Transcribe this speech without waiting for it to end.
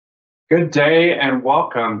Good day and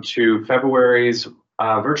welcome to February's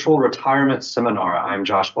virtual retirement seminar. I'm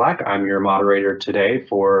Josh Black. I'm your moderator today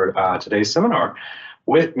for today's seminar.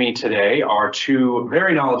 With me today are two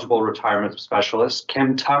very knowledgeable retirement specialists,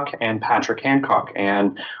 Kim Tuck and Patrick Hancock.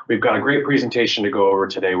 And we've got a great presentation to go over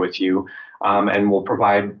today with you, and we'll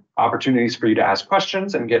provide opportunities for you to ask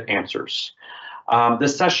questions and get answers.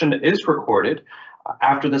 This session is recorded.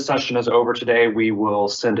 After the session is over today, we will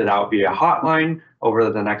send it out via hotline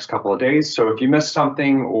over the next couple of days. So if you missed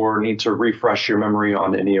something or need to refresh your memory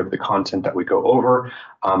on any of the content that we go over,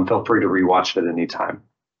 feel free to rewatch it at any time.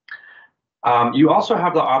 You also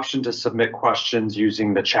have the option to submit questions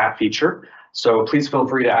using the chat feature. So please feel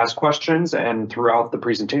free to ask questions, and throughout the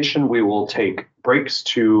presentation, we will take breaks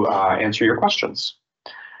to answer your questions.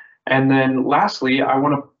 And then lastly, I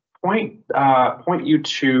want to point you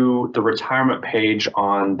to the retirement page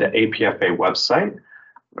on the APFA website.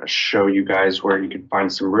 I'm going to show you guys where you can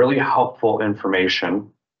find some really helpful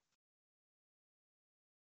information.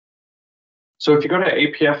 So if you go to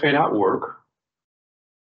apfa.org,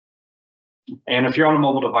 and if you're on a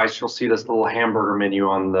mobile device, you'll see this little hamburger menu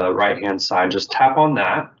on the right-hand side. Just tap on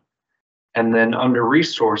that. And then under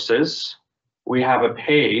resources, we have a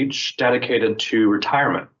page dedicated to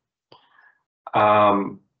retirement.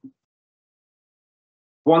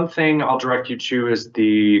 One thing I'll direct you to is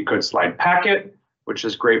the Good Slide Packet, which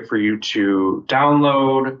is great for you to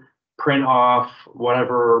download, print off,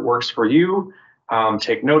 whatever works for you,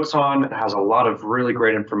 take notes on. It has a lot of really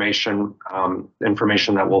great information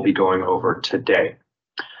that we'll be going over today.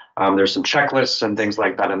 There's some checklists and things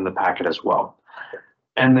like that in the packet as well.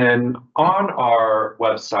 And then on our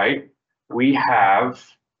website, we have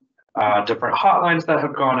different hotlines that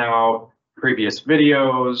have gone out, previous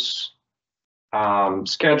videos,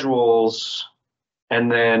 schedules, and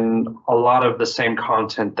then a lot of the same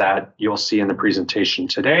content that you'll see in the presentation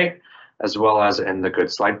today, as well as in the Good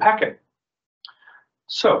Slide Packet.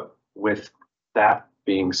 So with that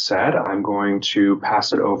being said, I'm going to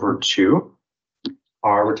pass it over to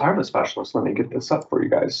our retirement specialist. Let me get this up for you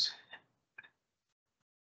guys.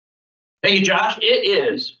 Thank you, Josh. It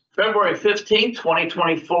is February 15th,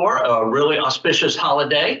 2024, a really auspicious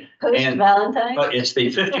holiday. Post-Valentine's? But it's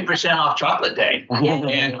the 50% off chocolate day.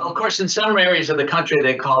 And of course, in some areas of the country,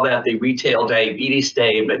 they call that the retail day, Beatty's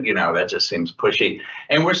Day, but you know, that just seems pushy.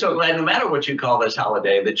 And we're so glad, no matter what you call this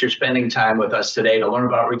holiday, that you're spending time with us today to learn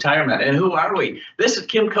about retirement. And who are we? This is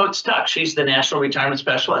Kim Tuck. She's the National Retirement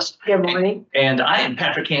Specialist. Good morning. And I am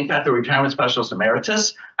Patrick Hancock, the Retirement Specialist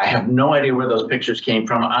Emeritus. I have no idea where those pictures came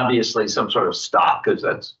from. Obviously, some sort of stock, because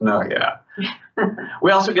that's, no, yeah.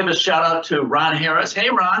 We also give a shout out to Ron Harris. Hey,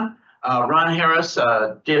 Ron. Ron Harris,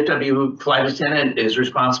 DFW flight attendant, is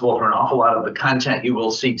responsible for an awful lot of the content you will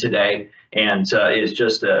see today, and is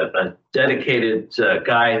just a dedicated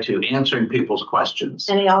guy to answering people's questions.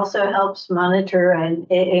 And he also helps monitor an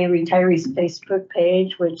AA Retirees Facebook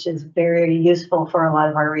page, which is very useful for a lot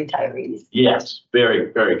of our retirees. Yes,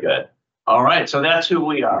 very, very good. All right, so that's who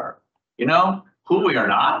we are. You know, who we are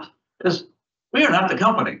not is we are not the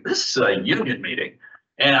company. This is a union meeting.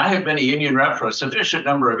 And I have been a union rep for a sufficient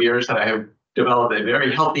number of years that I have developed a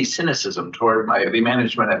very healthy cynicism toward the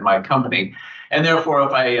management at my company. And therefore,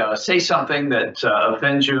 if I say something that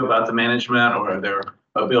offends you about the management or their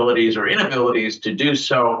abilities or inabilities to do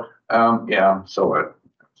so, yeah, so what?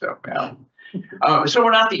 So, yeah. So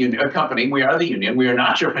we're not the union company. We are the union. We are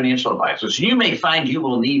not your financial advisors. You may find you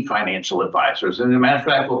will need financial advisors. And as a matter of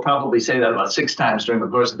fact, we'll probably say that about 6 times during the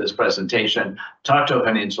course of this presentation. Talk to a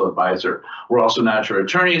financial advisor. We're also not your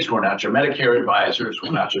attorneys. We're not your Medicare advisors.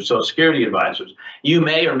 We're not your Social Security advisors. You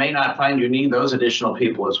may or may not find you need those additional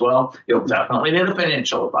people as well. You'll definitely need a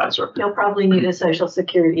financial advisor. You'll probably need a Social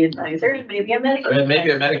Security advisor and maybe a Medicare. And maybe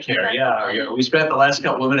a Medicare, yeah. We spent the last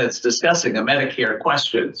couple of minutes discussing a Medicare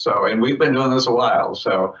question. So, and we've been doing this a while.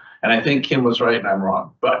 So, and I think Kim was right and I'm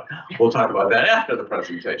wrong, but we'll talk about that after the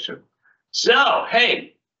presentation. So,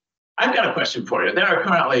 hey, I've got a question for you. There are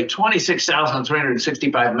currently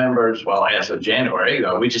 26,365 members. Well, as of January,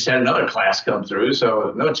 we just had another class come through,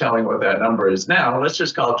 so no telling what that number is now. Let's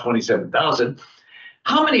just call it 27,000.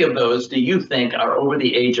 How many of those do you think are over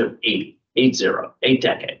the age of 80, 8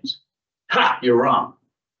 decades? Ha, you're wrong.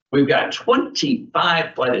 We've got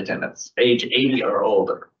 25 flight attendants, age 80 or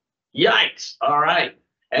older. Yikes. All right.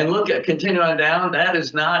 And look at continue on down. That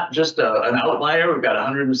is not just an outlier. We've got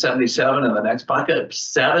 177 in the next bucket,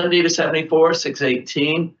 70 to 74,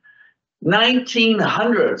 618,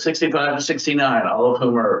 1,900, 65 to 69, all of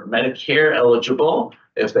whom are Medicare eligible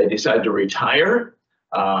if they decide to retire,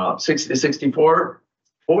 60 to 64,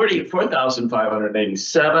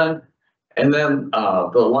 4,587, And then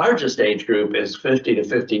the largest age group is 50 to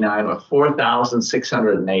 59 with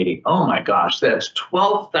 4,680. Oh my gosh, that's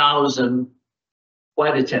 12,000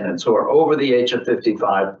 flight attendants who are over the age of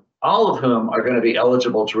 55, all of whom are going to be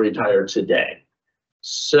eligible to retire today.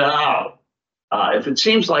 So if it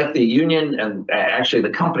seems like the union and actually the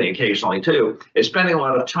company occasionally too is spending a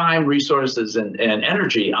lot of time, resources, and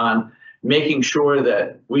energy on making sure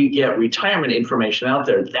that we get retirement information out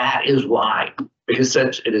there, that is why. Because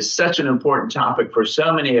it is such an important topic for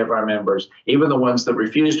so many of our members, even the ones that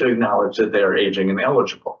refuse to acknowledge that they're aging and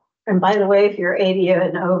eligible. And by the way, if you're 80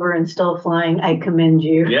 and over and still flying, I commend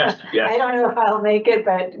you. Yes, yes. I don't know if I'll make it,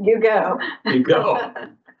 but you go. You go.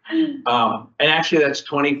 And actually that's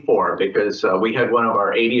 24 because we had one of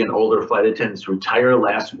our 80 and older flight attendants retire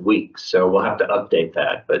last week. So we'll have to update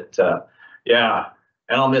that. But yeah,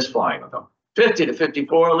 and I'll miss flying with them. 50 to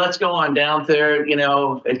 54, let's go on down there. You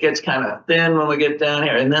know, it gets kind of thin when we get down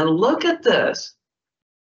here. And then look at this.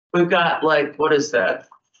 We've got like, what is that?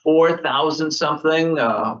 4,000 something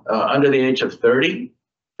under the age of 30.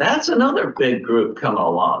 That's another big group coming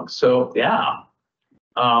along. So yeah,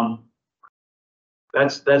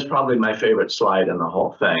 that's probably my favorite slide in the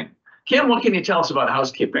whole thing. Kim, what can you tell us about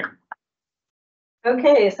housekeeping?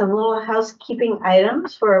 Okay, some little housekeeping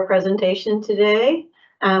items for our presentation today.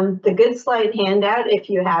 The Good Slide handout, if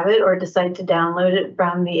you have it or decide to download it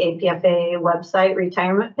from the APFA website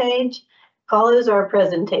retirement page, follows our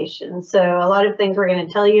presentation. So a lot of things we're going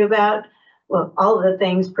to tell you about, well, all of the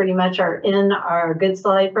things pretty much are in our Good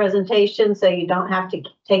Slide presentation, so you don't have to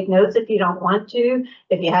take notes if you don't want to.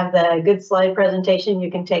 If you have the Good Slide presentation,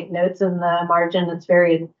 you can take notes in the margin. It's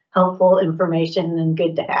very helpful information and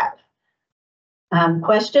good to have.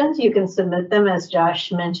 Questions, you can submit them, as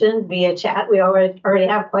Josh mentioned, via chat. We already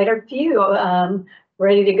have quite a few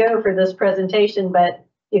ready to go for this presentation, but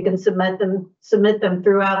you can submit them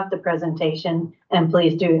throughout the presentation, and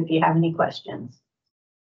please do if you have any questions.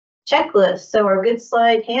 Checklist. So our Good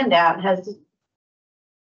Slide handout has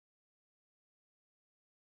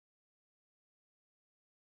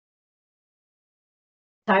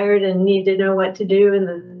retired and need to know what to do in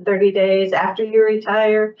the 30 days after you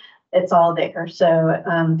retire. It's all there. So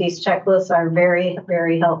these checklists are very,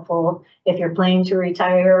 very helpful if you're planning to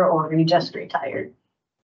retire or you just retired.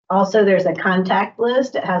 Also, there's a contact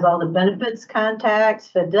list. It has all the benefits contacts,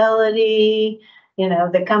 Fidelity, you know,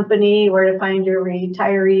 the company, where to find your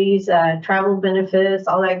retirees, travel benefits,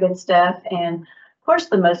 all that good stuff. And of course,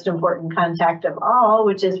 the most important contact of all,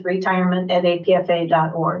 which is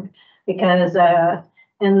retirement@apfa.org, because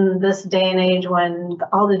in this day and age when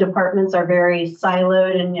all the departments are very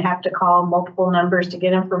siloed and you have to call multiple numbers to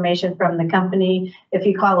get information from the company, if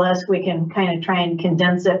you call us, we can kind of try and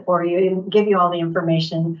condense it for you and give you all the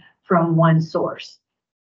information from one source.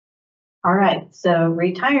 All right, so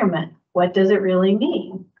retirement, what does it really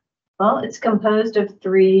mean? Well, it's composed of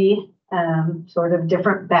three sort of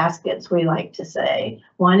different baskets, we like to say.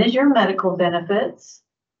 One is your medical benefits.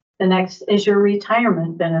 The next is your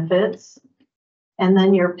retirement benefits. And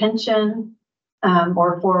then your pension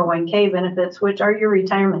or 401k benefits, which are your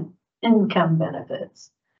retirement income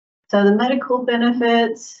benefits. So the medical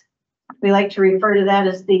benefits, we like to refer to that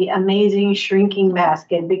as the amazing shrinking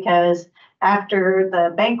basket, because after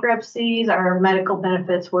the bankruptcies, our medical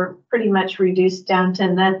benefits were pretty much reduced down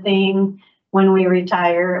to nothing when we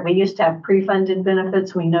retire. We used to have pre-funded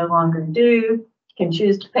benefits, we no longer do. You can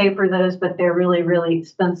choose to pay for those, but they're really, really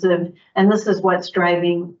expensive. And this is what's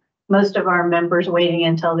driving most of our members waiting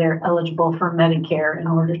until they're eligible for Medicare in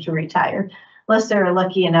order to retire, unless they're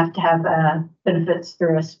lucky enough to have benefits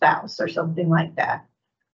through a spouse or something like that.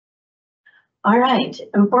 All right,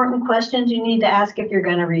 important questions you need to ask if you're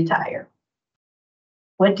going to retire.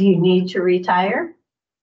 What do you need to retire?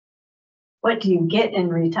 What do you get in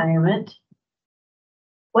retirement?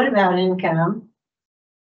 What about income?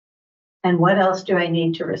 And what else do I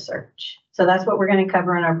need to research? So that's what we're going to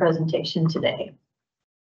cover in our presentation today.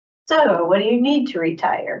 So what do you need to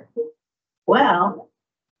retire? Well,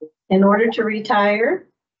 in order to retire,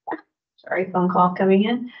 sorry, phone call coming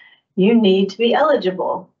in, you need to be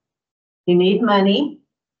eligible. You need money.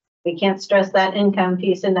 We can't stress that income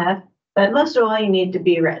piece enough, but most of all, you need to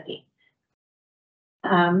be ready.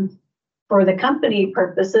 For the company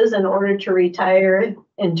purposes, in order to retire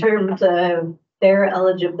in terms of their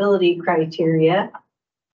eligibility criteria,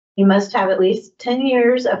 you must have at least 10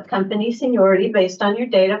 years of company seniority based on your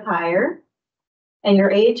date of hire, and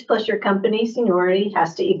your age plus your company seniority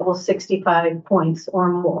has to equal 65 points or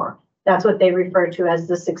more. That's what they refer to as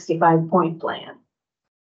the 65-point plan.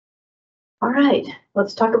 All right,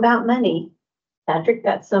 let's talk about money. Patrick,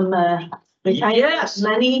 got some Yes.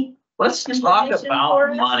 money Let's talk information about for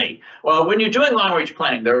us? money. Well, when you're doing long range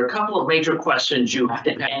planning, there are a couple of major questions you have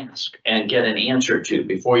to ask and get an answer to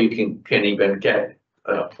before you can even get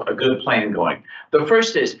a good plan going. The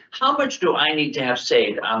first is, how much do I need to have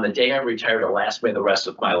saved on the day I retire to last me the rest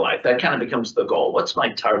of my life? That kind of becomes the goal. What's my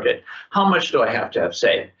target? How much do I have to have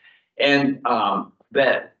saved? And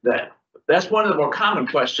that's one of the more common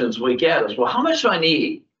questions we get is, well, how much do I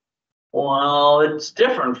need? Well, it's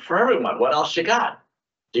different for everyone. What else you got?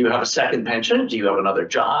 Do you have a second pension? Do you have another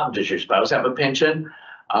job? Does your spouse have a pension?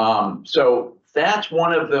 So that's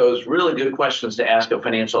one of those really good questions to ask a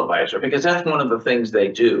financial advisor, because that's one of the things they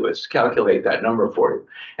do is calculate that number for you.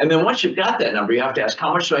 And then once you've got that number, you have to ask,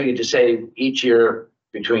 how much do I need to save each year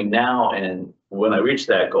between now and when I reach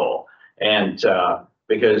that goal? And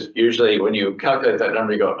because usually when you calculate that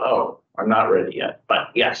number, you go, oh, I'm not ready yet. But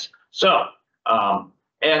yes. So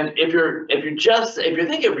and if you're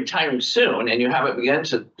thinking of retiring soon and you haven't begun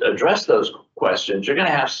to address those questions, you're going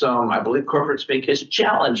to have some, I believe, corporate speak is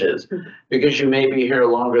challenges, because you may be here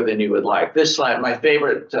longer than you would like. This slide, my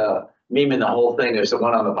favorite meme in the whole thing is the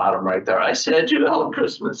one on the bottom right there. I said you held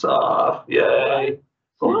Christmas off. Yay.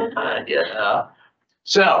 Yeah.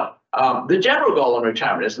 So the general goal in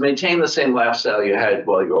retirement is to maintain the same lifestyle you had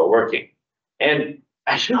while you were working. And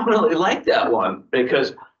I don't really like that one,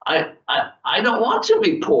 because I don't want to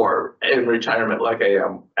be poor in retirement like I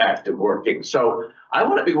am active working. So I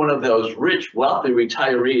want to be one of those rich, wealthy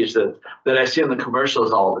retirees that I see in the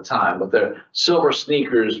commercials all the time with their silver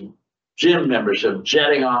sneakers, gym membership,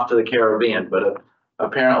 jetting off to the Caribbean. But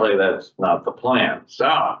apparently that's not the plan.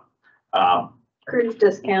 So Cruise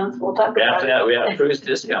discounts, we'll talk about it. we have cruise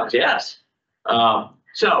discounts, yes.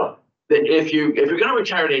 So if you're going to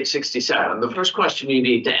retire at age 67, the first question you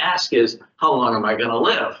need to ask is, how long am I going to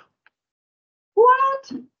live?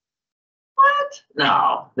 What?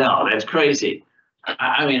 No, that's crazy.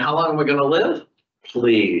 I mean, how long am I going to live?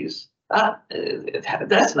 Please.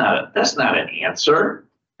 That's not an answer.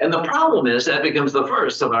 And the problem is that becomes the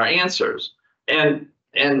first of our answers. And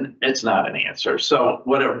it's not an answer. So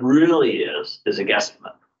what it really is a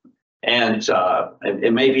guesstimate. And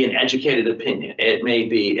it may be an educated opinion. It may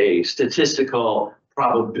be a statistical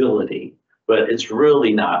probability, but it's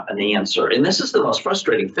really not an answer. And this is the most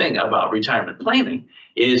frustrating thing about retirement planning,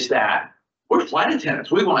 is that we're flight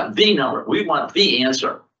attendants. We want the number. We want the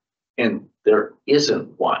answer. And there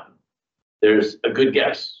isn't one. There's a good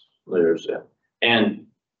guess. And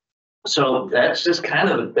so that's just kind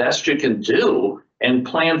of the best you can do and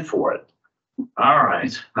plan for it. All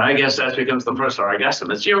right. I guess that becomes the first of our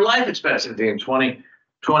guesstimates. Your life expectancy in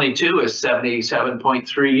 2022 is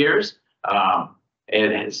 77.3 years.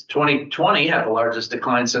 It is 2020 had the largest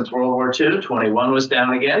decline since World War II. 21 was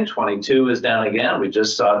down again. 22 is down again. We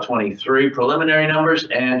just saw 23 preliminary numbers,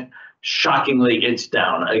 and shockingly, it's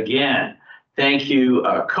down again. Thank you,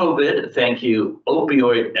 COVID. Thank you,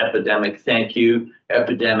 opioid epidemic. Thank you,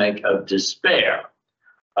 epidemic of despair.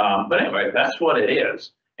 But anyway, that's what it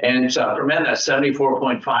is. And for men, that's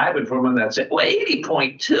 74.5, and for women, that's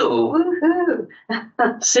 80.2.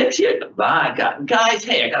 Woohoo. 6 years. My God. Guys,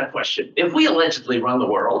 hey, I got a question. If we allegedly run the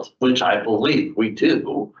world, which I believe we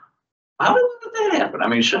do, how did that happen? I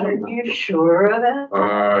mean, Are you sure of that?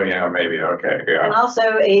 Oh, yeah, maybe. Okay. Yeah. And also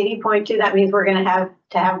 80.2, that means we're going to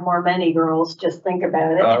have more money, girls. Just think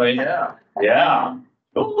about it. Oh, yeah. Yeah.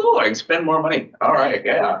 Oh, I can spend more money. All right.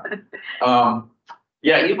 Yeah.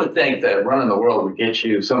 Yeah, you would think that running the world would get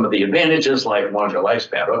you some of the advantages like longer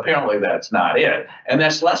lifespan, but apparently that's not it. And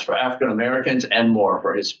that's less for African Americans and more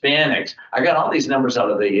for Hispanics. I got all these numbers out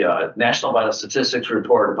of the National Vital Statistics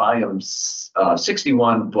Report, volume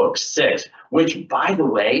 61, book 6, which, by the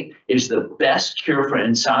way, is the best cure for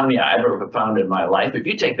insomnia I've ever found in my life. If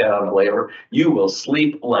you take that out of labor, you will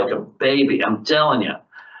sleep like a baby, I'm telling you.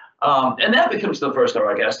 And that becomes the first of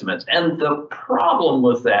our estimates. And the problem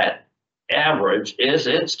with that average is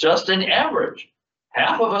it's just an average.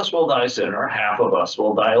 Half of us will die sooner, half of us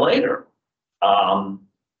will die later.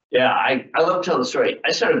 Yeah, I love to tell the story.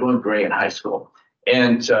 I started going gray in high school,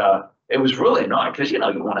 and it was really annoying because, you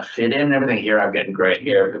want to fit in and everything. Here I'm getting gray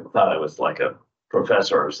hair. People thought I was like a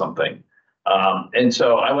professor or something. And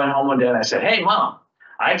so I went home one day and I said, hey, Mom,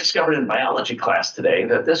 I discovered in biology class today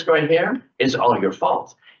that this gray hair is all your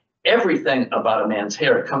fault. Everything about a man's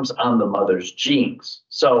hair comes on the mother's genes.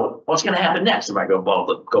 So what's going to happen next? Am I go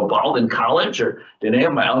bald in college, or did any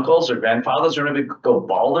of my uncles or grandfathers or maybe go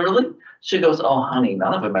bald early? She goes, oh, honey,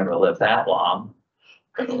 none of them ever lived that long.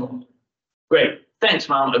 Great. Thanks,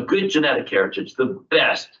 Mom. A good genetic heritage, the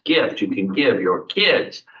best gift you can give your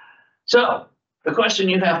kids. So the question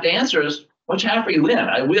you have to answer is, which half are you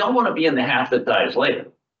in? We all want to be in the half that dies later.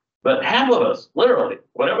 But half of us, literally,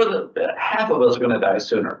 whatever half of us are going to die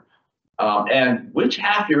sooner. And which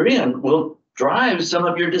half you're in will drive some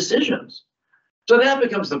of your decisions. So that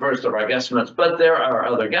becomes the first of our guesstimates, but there are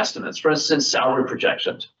other guesstimates. For instance, salary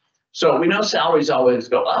projections. So we know salaries always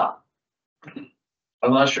go up,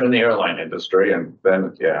 unless you're in the airline industry, and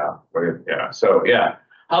then, yeah. So, yeah.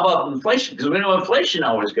 How about inflation? Because we know inflation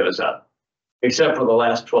always goes up, except for the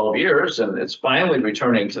last 12 years, and it's finally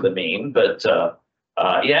returning to the mean. But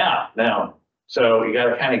yeah, now, so you got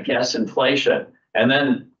to kind of guess inflation, and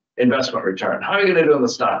then investment return. How are you going to do in the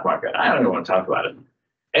stock market? I don't even want to talk about it.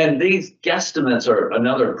 And these guesstimates are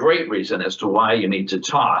another great reason as to why you need to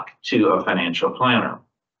talk to a financial planner.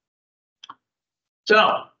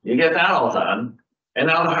 So you get that all done. And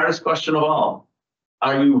now the hardest question of all,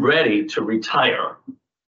 are you ready to retire?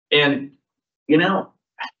 And, you know,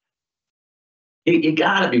 you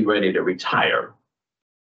got to be ready to retire.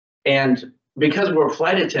 And because we're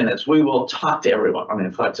flight attendants, we will talk to everyone. I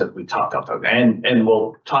mean, flight attendants, we talk, and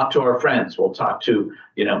we'll talk to our friends. We'll talk to,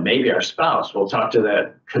 you know, maybe our spouse. We'll talk to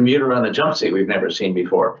that commuter on the jump seat we've never seen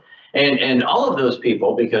before. And all of those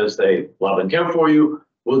people, because they love and care for you,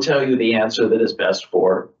 will tell you the answer that is best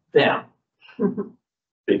for them.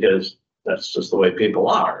 Because that's just the way people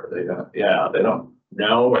are. They don't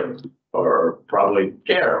know or probably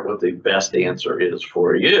care what the best answer is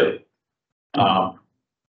for you.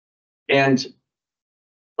 And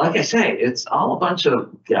like I say, it's all a bunch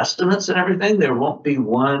of guesstimates and everything. There won't be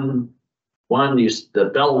one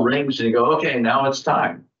the bell rings and you go, okay, now it's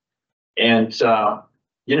time. And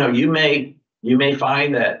you know, you may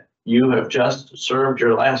find that you have just served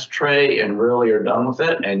your last tray and really are done with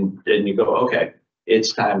it, and you go, okay,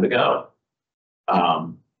 it's time to go.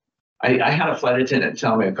 I had a flight attendant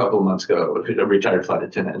tell me a couple of months ago, a retired flight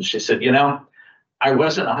attendant, and she said, you know, I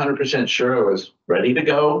wasn't 100% sure I was ready to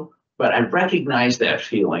go, but I recognized that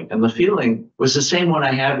feeling. And the feeling was the same one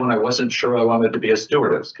I had when I wasn't sure I wanted to be a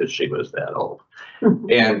stewardess, because she was that old.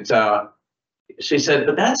 And she said,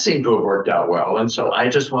 but that seemed to have worked out well. And so I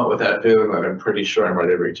just went with that feeling that I'm pretty sure I'm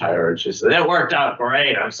ready to retire. And she said, that worked out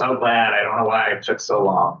great. I'm so glad. I don't know why it took so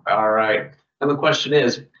long. All right. And the question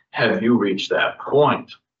is, have you reached that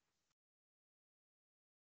point?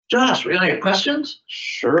 Josh, we got any questions?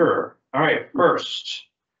 Sure. All right. First,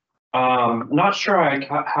 not sure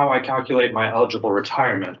how I calculate my eligible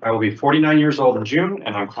retirement. I will be 49 years old in June,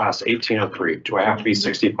 and I'm class 1803. Do I have to be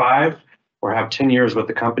 65 or have 10 years with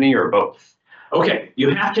the company, or both? Okay,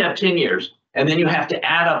 you have to have 10 years, and then you have to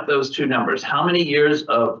add up those two numbers. How many years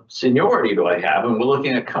of seniority do I have? And we're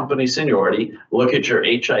looking at company seniority. Look at your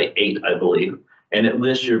HI-8, I believe, and it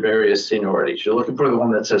lists your various seniorities. You're looking for the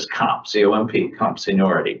one that says comp, C-O-M-P, comp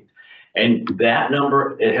seniority. And that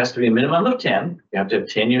number, it has to be a minimum of 10. You have to have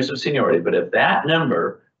 10 years of seniority. But if that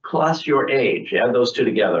number plus your age, you add those two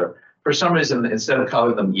together, for some reason, instead of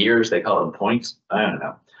calling them years, they call them points. I don't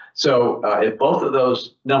know. So if both of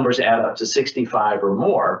those numbers add up to 65 or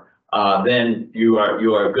more, then you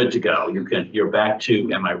are good to go. You're back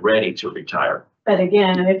to, am I ready to retire? But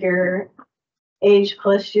again, if your age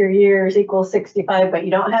plus your years equals 65, but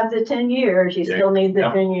you don't have the 10 years, you still need the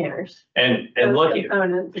 10 years. And looking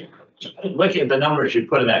at the numbers you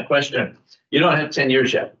put in that question, you don't have 10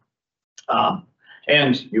 years yet.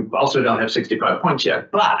 And you also don't have 65 points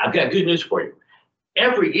yet. But I've got good news for you.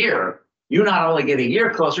 Every year, you not only get a year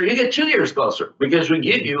closer, you get 2 years closer, because we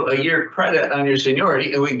give you a year credit on your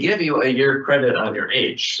seniority and we give you a year credit on your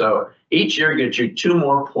age. So each year gets you 2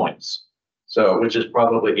 more points. So, which is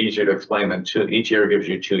probably easier to explain than each year gives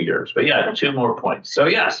you 2 years, but yeah, 2 more points. So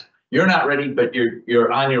yes, you're not ready, but you're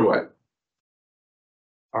on your way.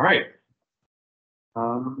 All right.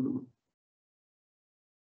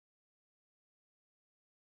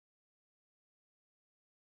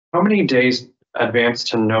 How many days advance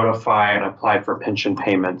to notify and apply for pension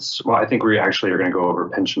payments? Well, I think we actually are going to go over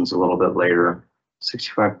pensions a little bit later.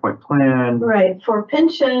 65-point plan. Right. For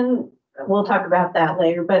pension, we'll talk about that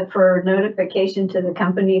later, but for notification to the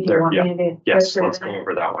company, do you want me to? Yes, let's go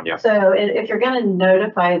over that one. Yeah. So if you're going to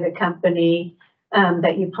notify the company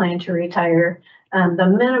that you plan to retire,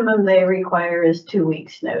 the minimum they require is 2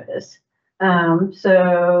 weeks notice.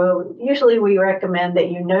 So usually we recommend that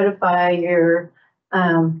you notify your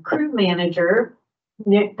crew manager.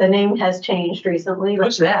 The name has changed recently.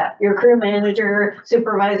 What's that? Your crew manager,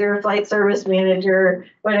 supervisor, flight service manager,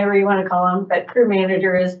 whatever you want to call them. But crew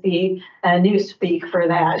manager is the new speak for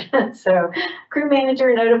that. So crew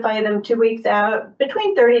manager, notify them 2 weeks out.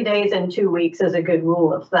 Between 30 days and 2 weeks is a good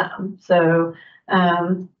rule of thumb. So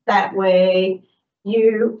that way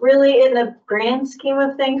You really, in the grand scheme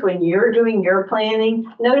of things, when you're doing your planning,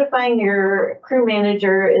 notifying your crew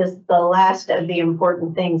manager is the last of the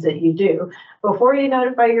important things that you do. Before you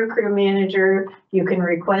notify your crew manager, you can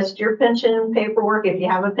request your pension paperwork if you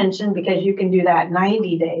have a pension, because you can do that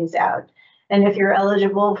 90 days out. And if you're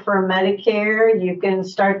eligible for Medicare, you can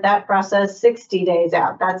start that process 60 days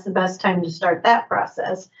out. That's the best time to start that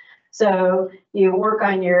process. So you work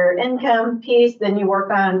on your income piece, then you work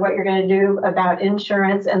on what you're going to do about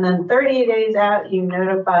insurance, and then 30 days out, you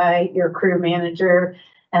notify your crew manager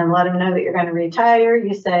and let them know that you're going to retire.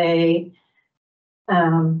 You say,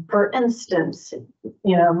 for instance,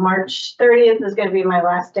 March 30th is going to be my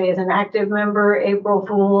last day as an active member. April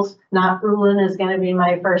Fool's, not fooling, is going to be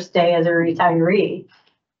my first day as a retiree.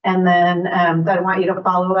 And then I want you to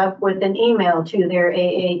follow up with an email to their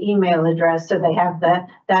AA email address, so they have that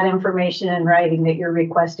information in writing that you're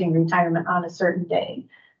requesting retirement on a certain day.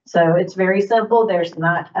 So it's very simple. There's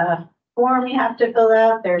not a form you have to fill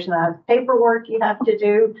out. There's not paperwork you have to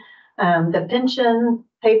do. The pension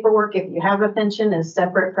paperwork, if you have a pension, is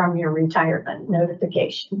separate from your retirement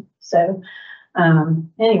notification. So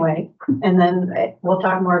anyway, and then we'll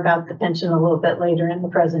talk more about the pension a little bit later in the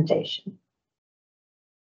presentation.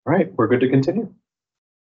 All right, we're good to continue.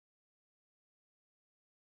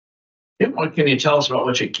 What can you tell us about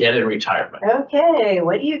what you get in retirement? Okay,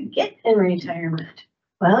 what do you get in retirement?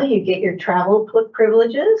 Well, you get your travel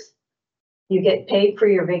privileges. You get paid for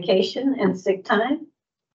your vacation and sick time.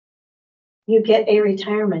 You get a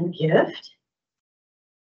retirement gift.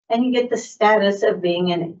 And you get the status of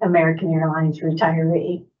being an American Airlines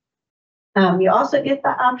retiree. You also get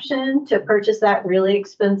the option to purchase that really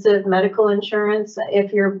expensive medical insurance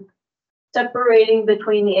if you're separating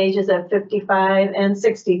between the ages of 55 and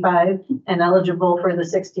 65 and eligible for the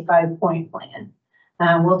 65-point plan.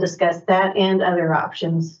 We'll discuss that and other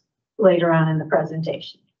options later on in the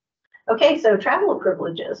presentation. Okay, so travel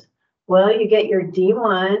privileges. Well, you get your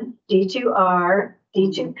D1, D2R,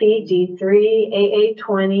 D2P, D3,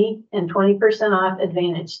 AA20, and 20% off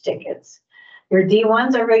Advantage tickets. Your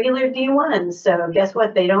D1s are regular D1s, so guess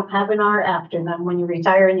what? They don't have an R after them when you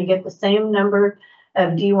retire, and you get the same number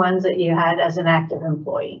of D1s that you had as an active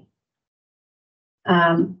employee.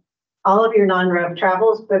 All of your non-rev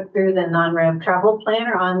travels booked through the non-rev travel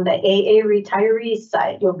planner on the AA retiree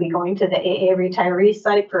site. You'll be going to the AA retiree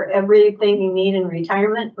site for everything you need in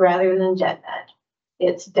retirement rather than JetNet.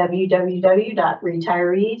 It's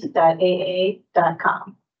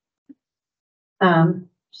www.retirees.aa.com.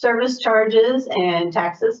 Service charges and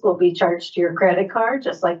taxes will be charged to your credit card,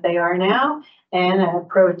 just like they are now. And a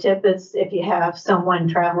pro tip is, if you have someone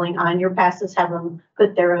traveling on your passes, have them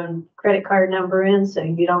put their own credit card number in so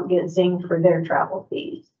you don't get zinged for their travel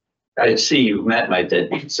fees. I see you met my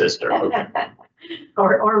deadbeat sister. Okay.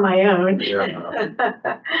 or my own. Yeah.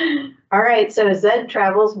 All right, so Zed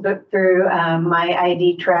Travels booked through My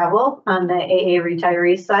ID Travel on the AA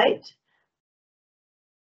retiree site.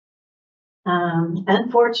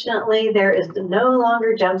 Unfortunately, there is no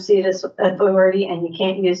longer jump seat authority, and you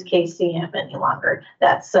can't use KCM any longer.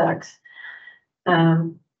 That sucks.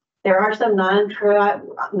 There are some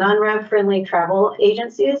non-rev friendly travel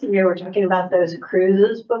agencies. We were talking about those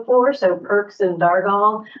cruises before. So Perks and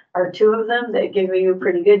Dargal are two of them that give you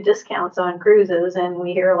pretty good discounts on cruises. And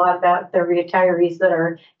we hear a lot about the retirees that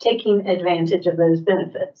are taking advantage of those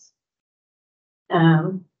benefits.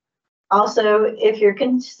 Also, if you're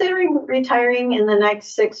considering retiring in the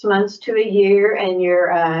next 6 months to a year and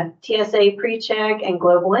your TSA pre-check and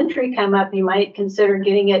global entry come up, you might consider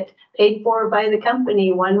getting it paid for by the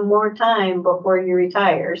company one more time before you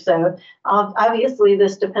retire. So obviously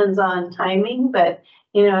this depends on timing, but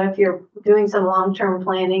if you're doing some long-term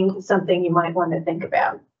planning, it's something you might want to think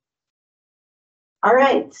about. All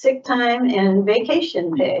right, sick time and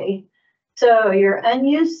vacation pay. So your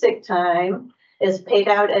unused sick time is paid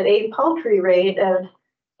out at a paltry rate of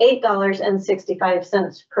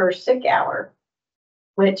 $8.65 per sick hour,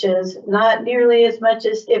 which is not nearly as much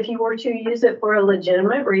as if you were to use it for a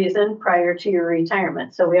legitimate reason prior to your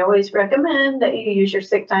retirement. So we always recommend that you use your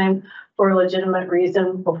sick time for a legitimate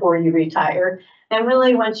reason before you retire. And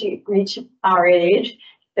really, once you reach our age,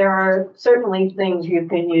 there are certainly things you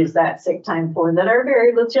can use that sick time for that are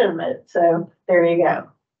very legitimate. So there you go.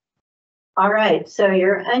 All right, so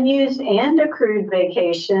your unused and accrued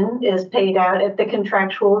vacation is paid out at the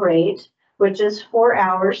contractual rate, which is 4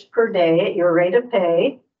 hours per day at your rate of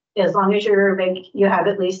pay, as long as you have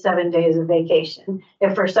at least 7 days of vacation.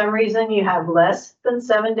 If for some reason you have less than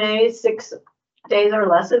 7 days, 6 days or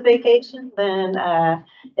less of vacation, then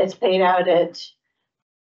it's paid out at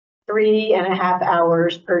 3.5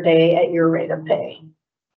 hours per day at your rate of pay.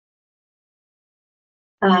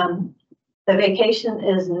 The vacation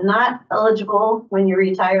is not eligible when you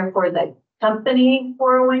retire for the company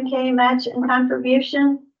 401k match and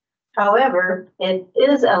contribution. However, it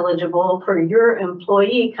is eligible for your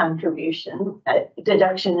employee contribution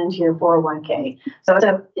deduction into your 401k.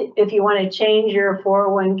 So if you want to change your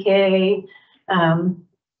 401k,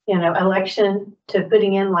 election to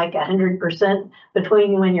putting in like 100%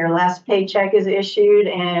 between when your last paycheck is issued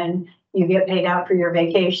and you get paid out for your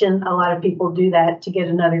vacation, a lot of people do that to get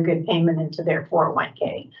another good payment into their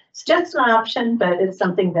 401k. It's just an option, but it's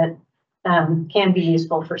something that can be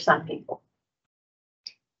useful for some people.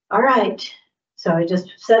 All right, so I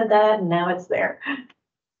just said that and now it's there.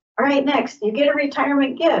 All right, next, you get a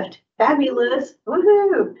retirement gift. Fabulous,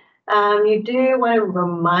 woohoo. You do want to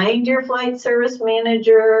remind your flight service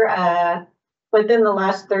manager within the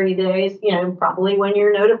last 30 days, probably when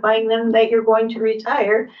you're notifying them that you're going to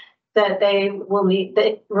retire, that they will need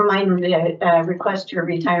the reminder to request your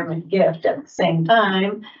retirement gift at the same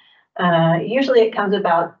time. Usually it comes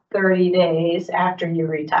about 30 days after you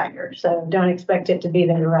retire, so don't expect it to be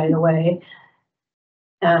there right away.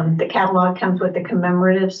 The catalog comes with a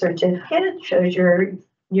commemorative certificate, shows your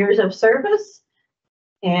years of service.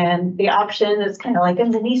 And the option is kind of like a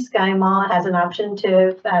mini Sky Mall, has an option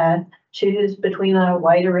to choose between a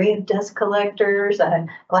wide array of dust collectors,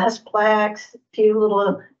 glass plaques, a few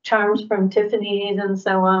little charms from Tiffany's and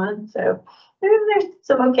so on. So there's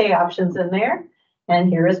some okay options in there. And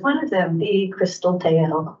here is one of them, the Crystal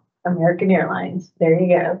Tail, American Airlines. There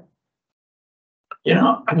you go.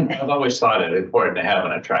 I've always thought it important to have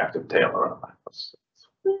an attractive tail around my house.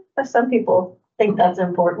 Some people think that's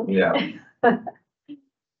important. Yeah.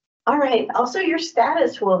 All right, also your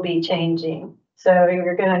status will be changing. So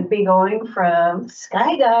you're going to be going from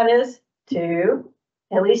Sky Goddess to,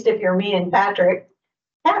 at least if you're me and Patrick,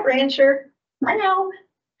 Cat Rancher. Meow.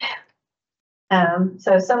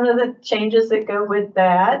 So some of the changes that go with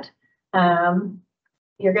that,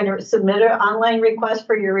 you're going to submit an online request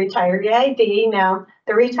for your retiree ID. Now,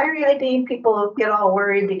 the retiree ID, people get all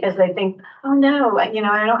worried because they think, oh no, I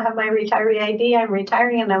don't have my retiree ID. I'm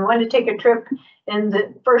retiring and I want to take a trip in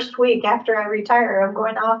the first week after I retire. I'm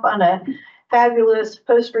going off on a fabulous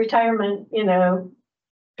post-retirement,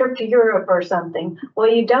 trip to Europe or something. Well,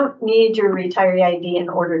 you don't need your retiree ID in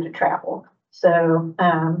order to travel. So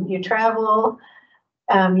you travel,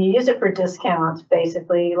 you use it for discounts,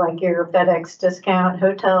 basically, like your FedEx discount,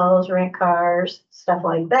 hotels, rent cars, stuff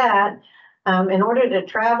like that. In order to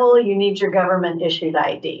travel, you need your government issued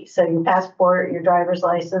ID. So your passport, your driver's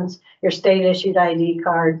license, your state issued ID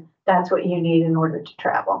card, that's what you need in order to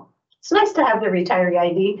travel. It's nice to have the retiree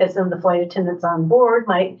ID because then the flight attendants on board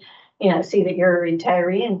might, see that you're a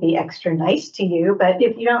retiree and be extra nice to you. But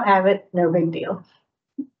if you don't have it, no big deal.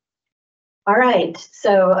 All right,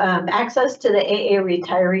 so access to the AA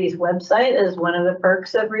Retirees website is one of the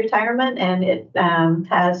perks of retirement, and it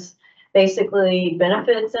has basically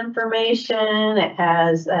benefits information. It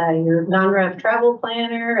has your non-rev travel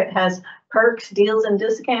planner. It has perks, deals, and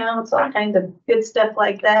discounts, all kinds of good stuff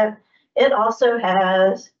like that. It also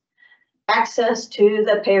has access to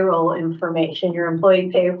the payroll information, your employee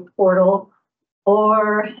pay portal,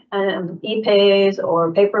 or e-pays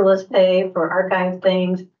or paperless pay for archived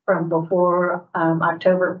things from before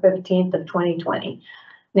October 15th of 2020.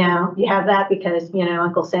 Now, you have that because,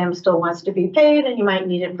 Uncle Sam still wants to be paid and you might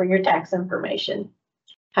need it for your tax information.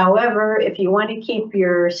 However, if you want to keep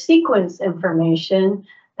your sequence information,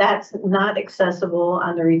 that's not accessible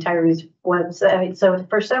on the retirees website. So if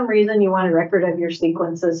for some reason you want a record of your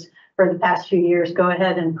sequences for the past few years, go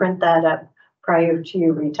ahead and print that up prior to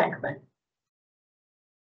your retirement.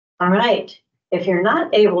 All right, if you're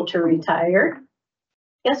not able to retire,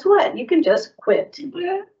 guess what? You can just quit.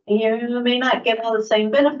 You may not get all the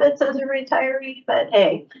same benefits as a retiree, but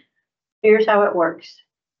hey, here's how it works.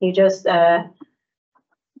 You just,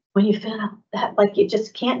 when you feel that like you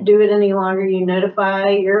just can't do it any longer, you notify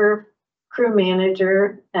your crew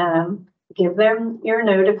manager, give them your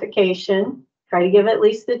notification, try to give at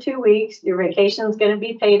least the 2 weeks. Your vacation is going to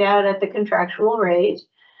be paid out at the contractual rate.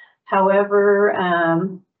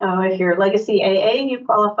 However, if you're Legacy AA, you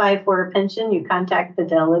qualify for a pension, you contact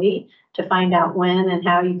Fidelity to find out when and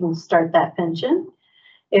how you can start that pension.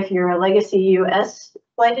 If you're a Legacy US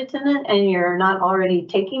flight attendant and you're not already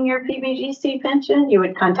taking your PBGC pension, you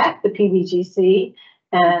would contact the PBGC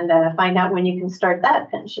and find out when you can start that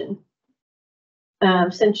pension.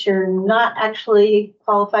 Since you're not actually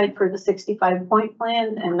qualified for the 65-point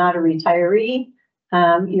plan and not a retiree,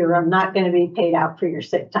 you're not going to be paid out for your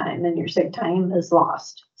sick time and your sick time is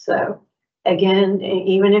lost. So again,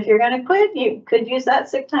 even if you're going to quit, you could use that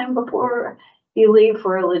sick time before you leave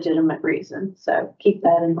for a legitimate reason. So keep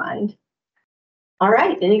that in mind. All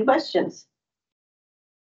right, any questions?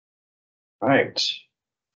 Right.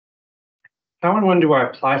 How and when do I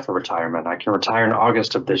apply for retirement? I can retire in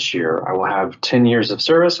August of this year. I will have 10 years of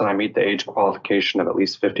service and I meet the age qualification of at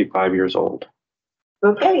least 55 years old.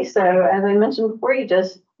 Okay, so as I mentioned before, you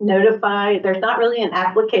just notify, there's not really an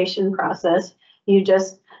application process. You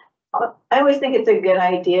just, I always think it's a good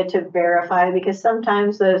idea to verify because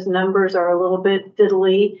sometimes those numbers are a little bit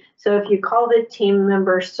fiddly. So if you call the team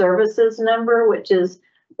member services number, which is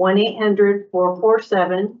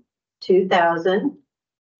 1-800-447-2000,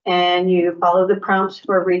 and you follow the prompts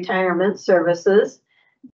for retirement services,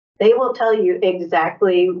 they will tell you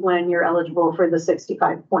exactly when you're eligible for the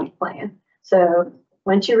 65-point plan. So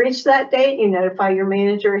once you reach that date, you notify your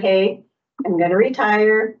manager, hey, I'm going to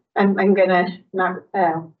retire. I'm going to not,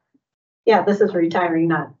 this is retiring,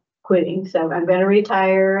 not quitting. So I'm going to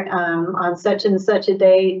retire on such and such a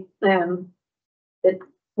date.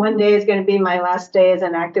 One day is going to be my last day as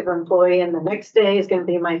an active employee, and the next day is going to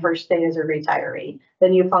be my first day as a retiree.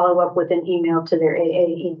 Then you follow up with an email to their AA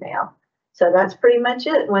email. So that's pretty much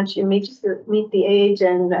it once you meet the age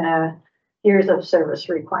and years of service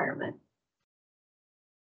requirement.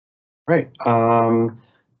 Right.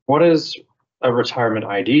 What is a retirement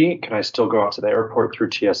ID? Can I still go out to the airport through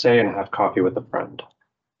TSA and have coffee with a friend?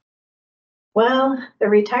 Well, the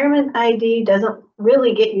retirement ID doesn't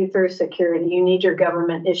really get you through security. You need your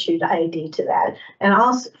government issued ID to that. And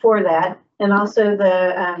also for that, and also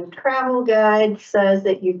the travel guide says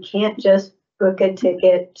that you can't just book a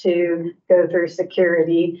ticket to go through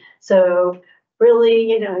security. So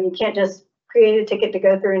really, you can't just create a ticket to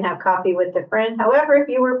go through and have coffee with a friend. However, if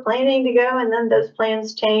you were planning to go and then those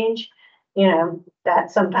plans change,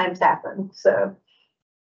 that sometimes happens. So.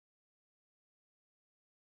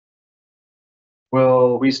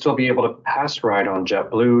 Will we still be able to pass ride on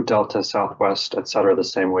JetBlue, Delta, Southwest, et cetera, the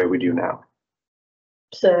same way we do now?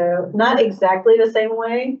 So not exactly the same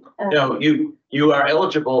way. No, you are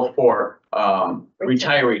eligible for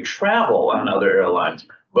retiree travel on other airlines,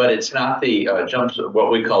 but it's not the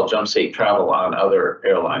what we call jump seat travel on other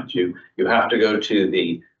airlines. You have to go to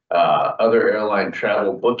the other airline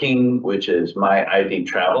travel booking, which is My ID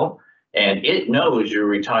Travel, and it knows you're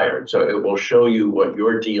retired. So it will show you what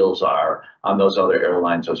your deals are on those other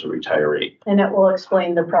airlines as a retiree. And it will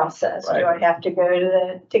explain the process. Right. Do I have to go to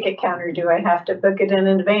the ticket counter? Do I have to book it in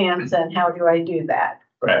advance? And how do I do that?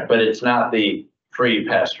 Right, but it's not the free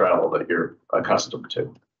pass travel that you're accustomed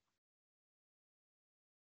to.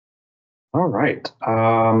 All right.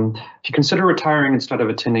 If you consider retiring instead of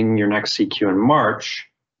attending your next CQ in March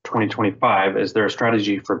 2025, is there a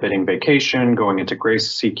strategy for bidding vacation, going into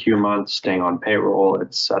grace CQ months, staying on payroll,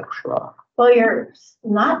 etc.? Well, you're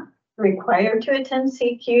not required to attend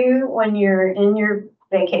CQ when you're in your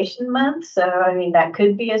vacation month. So, I mean, that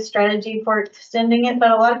could be a strategy for extending it.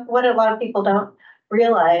 But what a lot of people don't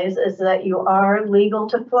realize is that you are legal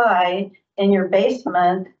to fly in your base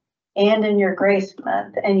month and in your grace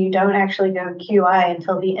month, and you don't actually go QI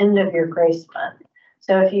until the end of your grace month.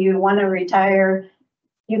 So if you want to retire,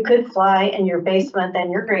 you could fly in your base month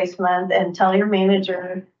and your grace month and tell your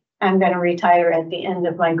manager, I'm going to retire at the end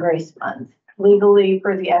of my grace month. Legally,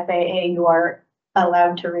 for the FAA, you are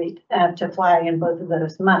allowed to fly in both of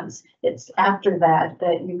those months. It's after that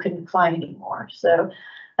you couldn't fly anymore. So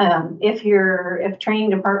if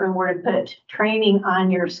training department were to put training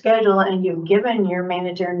on your schedule and you've given your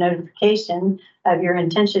manager notification of your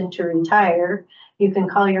intention to retire, you can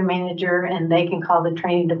call your manager and they can call the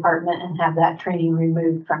training department and have that training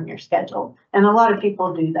removed from your schedule. And a lot of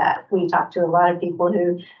people do that. We talk to a lot of people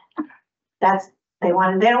who they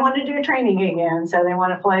don't want to do training again. So they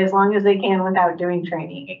want to fly as long as they can without doing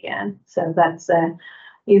training again. So that's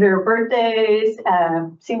either birthdays,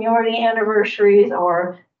 seniority anniversaries,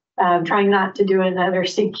 or trying not to do another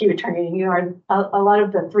CQ training are a lot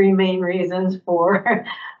of the three main reasons for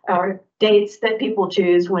our dates that people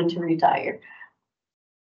choose when to retire.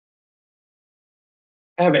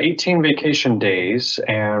 I have 18 vacation days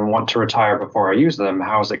and want to retire before I use them.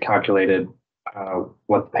 How is it calculated?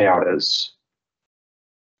 What the payout is?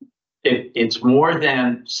 It's more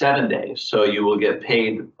than 7 days, so you will get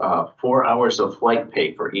paid 4 hours of flight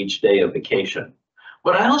pay for each day of vacation.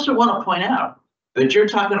 But I also want to point out that you're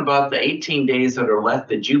talking about the 18 days that are left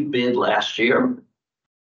that you bid last year.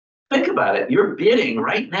 Think about it. You're bidding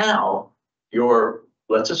right now.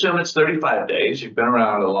 Let's assume it's 35 days. You've been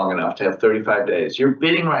around long enough to have 35 days. You're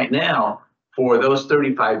bidding right now for those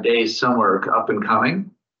 35 days somewhere up and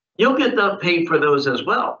coming. You'll get paid for those as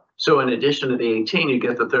well. So in addition to the 18, you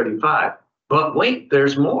get the 35. But wait,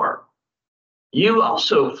 there's more. you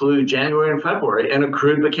also flew January and February and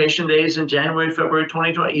accrued vacation days in January, February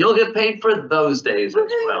 2020. You'll get paid for those days as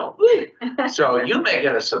well. So you may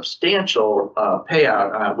get a substantial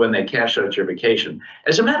payout when they cash out your vacation.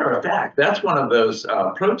 As a matter of fact, that's one of those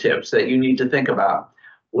pro tips that you need to think about.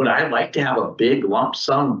 Would I like to have a big lump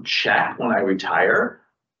sum check when I retire?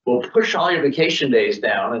 We'll push all your vacation days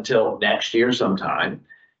down until next year sometime,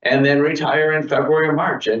 and then retire in February or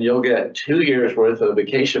March, and you'll get 2 years worth of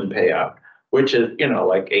vacation payout, which is,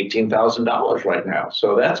 like $18,000 right now.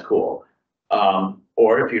 So that's cool.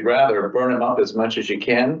 Or if you'd rather, burn them up as much as you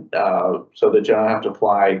can so that you don't have to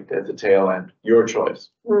fly at the tail end. Your choice.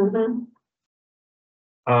 Mhm.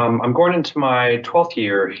 I'm going into my 12th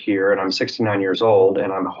year here, and I'm 69 years old,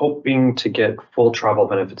 and I'm hoping to get full travel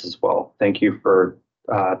benefits as well. Thank you for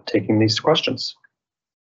taking these questions.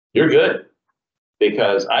 You're good,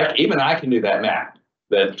 because even I can do that math.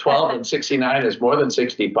 That 12 and 69 is more than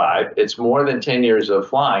 65. It's more than 10 years of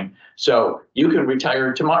flying. So you can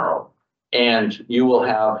retire tomorrow, and you will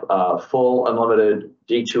have full unlimited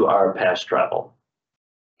D2R pass travel.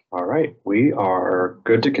 All right, we are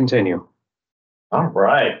good to continue. All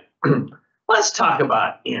right. Let's talk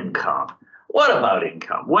about income. What about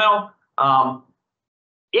income? Well,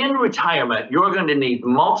 in retirement, you're going to need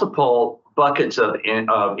multiple buckets of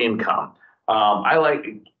income.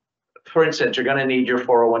 For instance, you're going to need your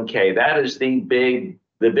 401k. That is the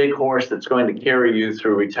big horse that's going to carry you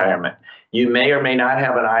through retirement. You may or may not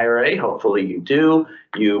have an IRA. Hopefully you do.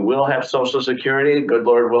 You will have Social Security, good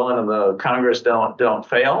Lord willing, and the Congress don't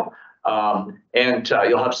fail. And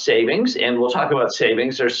you'll have savings, and we'll talk about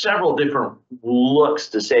savings. There's several different looks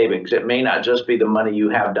to savings. It may not just be the money you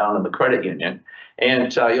have down in the credit union,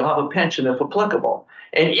 and you'll have a pension if applicable.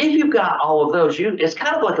 And if you've got all of those, it's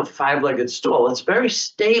kind of like a five-legged stool. It's very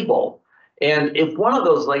stable. And if one of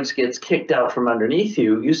those legs gets kicked out from underneath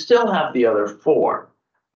you, you still have the other four.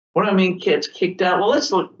 What do I mean gets kicked out? Well,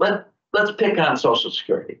 let's pick on Social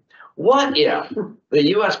Security. What if the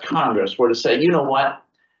U.S. Congress were to say, you know what?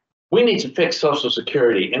 We need to fix Social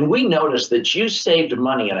Security, and we noticed that you saved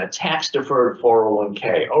money in a tax-deferred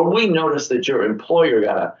 401k, or we noticed that your employer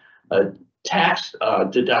got a tax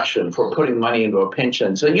deduction for putting money into a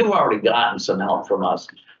pension. So you've already gotten some help from us.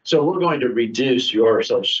 So we're going to reduce your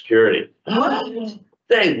Social Security.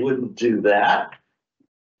 They wouldn't do that.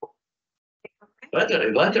 Let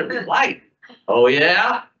there be light. Oh,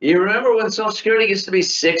 yeah? You remember when Social Security used to be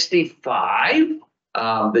 65?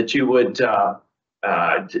 That you would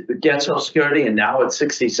get Social Security, and now it's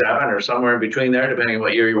 67 or somewhere in between there, depending on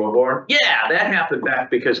what year you were born. Yeah, that happened back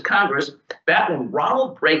because Congress, back when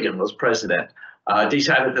Ronald Reagan was president,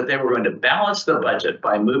 decided that they were going to balance the budget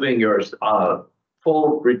by moving your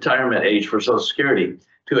full retirement age for Social Security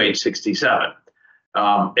to age 67.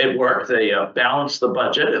 It worked. They balanced the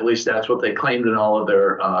budget. At least that's what they claimed in all of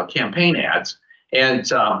their campaign ads. And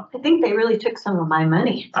I think they really took some of my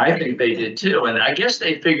money. I think they did too. And I guess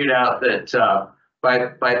they figured out that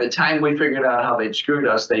by the time we figured out how they'd screwed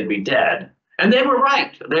us, they'd be dead. And they were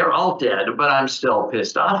right. They're all dead, but I'm still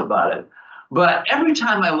pissed off about it. But every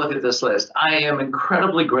time I look at this list, I am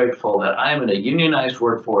incredibly grateful that I'm in a unionized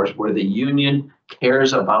workforce where the union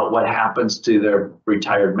cares about what happens to their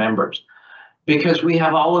retired members. Because we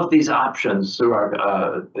have all of these options through our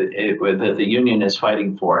that the union is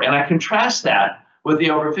fighting for. And I contrast that with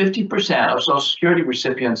the over 50% of Social Security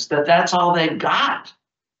recipients that's all they've got.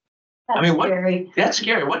 That's scary. That's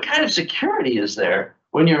scary. What kind of security is there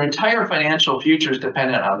when your entire financial future is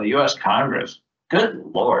dependent on the U.S. Congress? Good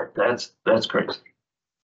Lord, that's crazy.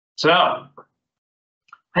 So,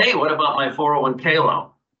 hey, what about my 401k loan?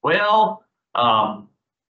 Well,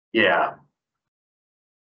 yeah.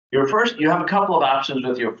 You have a couple of options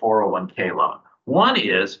with your 401k loan. One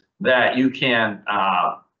is that you can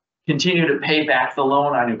continue to pay back the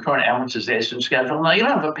loan on your current amortization schedule. Now, you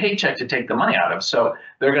don't have a paycheck to take the money out of, so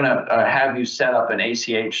they're going to have you set up an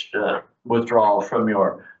ACH withdrawal from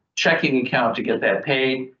your checking account to get that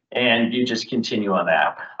paid, and you just continue on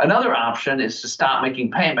that. Another option is to stop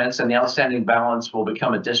making payments, and the outstanding balance will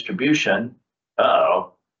become a distribution.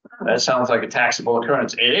 Uh-oh, that sounds like a taxable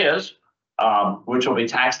occurrence. It is. Which will be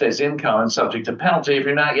taxed as income and subject to penalty if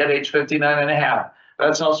you're not yet age 59 and a half.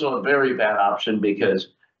 That's also a very bad option because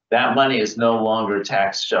that money is no longer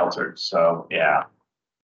tax sheltered. So, yeah.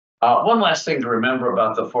 One last thing to remember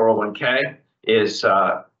about the 401k is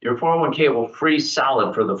your 401k will freeze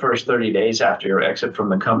solid for the first 30 days after your exit from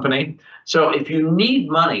the company. So if you need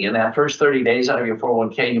money in that first 30 days out of your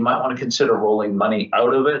 401k, you might want to consider rolling money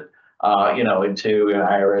out of it. Into an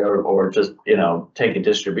IRA or just, take a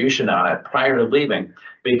distribution on it prior to leaving,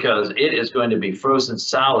 because it is going to be frozen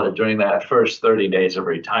solid during that first 30 days of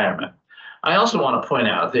retirement. I also want to point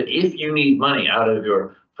out that if you need money out of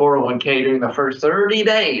your 401k during the first 30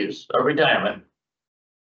 days of retirement,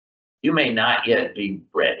 you may not yet be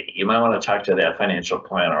ready. You might want to talk to that financial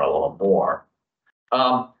planner a little more.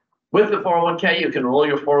 With the 401k, you can roll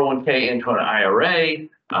your 401k into an IRA.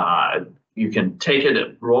 You can take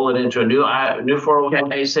it, roll it into a new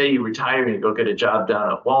 401k. Say you retire and you go get a job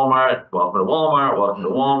done at Walmart. Welcome to Walmart. Welcome to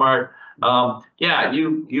Walmart. Yeah,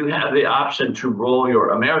 you have the option to roll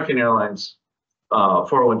your American Airlines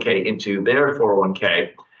 401k into their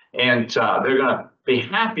 401k, and they're going to be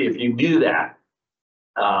happy if you do that,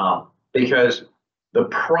 because the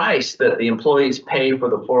price that the employees pay for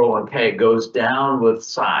the 401k goes down with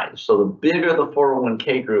size. So the bigger the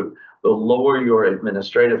 401k group, the lower your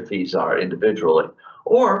administrative fees are individually.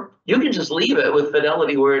 Or you can just leave it with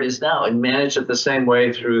Fidelity where it is now and manage it the same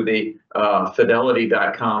way through the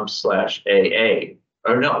fidelity.com/AA,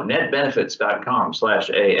 or no,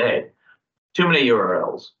 netbenefits.com/AA. Too many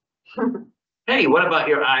URLs. Hey, what about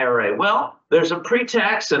your IRA? Well, there's a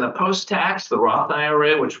pre-tax and a post-tax, the Roth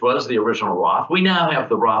IRA, which was the original Roth. We now have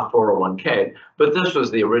the Roth 401k, but this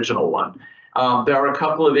was the original one. There are a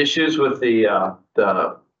couple of issues with the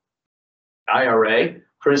IRA.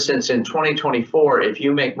 For instance, in 2024, if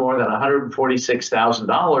you make more than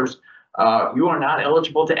 $146,000, you are not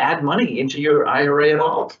eligible to add money into your IRA at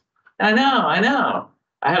all. I know.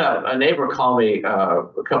 I had a neighbor call me a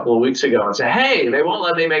couple of weeks ago and say, hey, they won't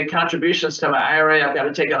let me make contributions to my IRA. I've got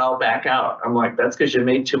to take it all back out. I'm like, that's because you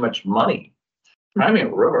made too much money. I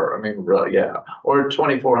mean, really, yeah. Or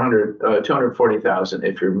 240,000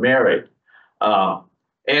 if you're married. And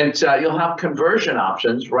you'll have conversion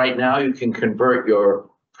options. Right now, you can convert your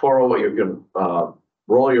roll your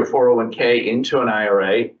 401k into an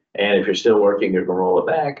IRA. And if you're still working, you can roll it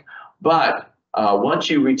back. But once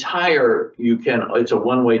you retire, it's a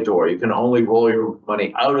one-way door. You can only roll your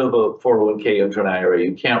money out of a 401k into an IRA.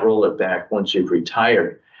 You can't roll it back once you've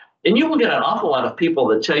retired. And you will get an awful lot of people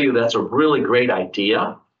that tell you that's a really great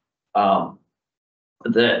idea. There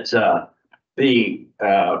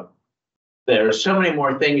are so many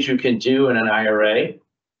more things you can do in an IRA.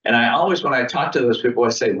 And I always, when I talk to those people, I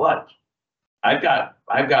say, what? I've got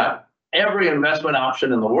every investment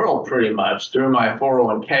option in the world pretty much through my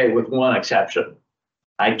 401k with one exception.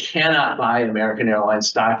 I cannot buy American Airlines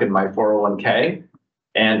stock in my 401k.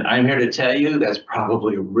 And I'm here to tell you that's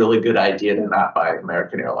probably a really good idea to not buy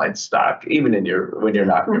American Airlines stock, even when you're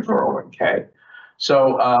not in your 401k.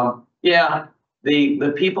 So yeah,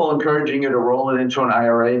 the people encouraging you to roll it into an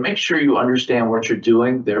IRA, make sure you understand what you're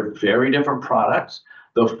doing. They're very different products.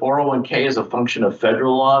 The 401k is a function of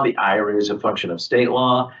federal law. The IRA is a function of state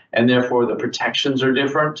law, and therefore the protections are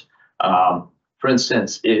different. For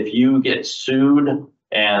instance, if you get sued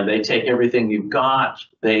and they take everything you've got,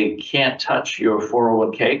 they can't touch your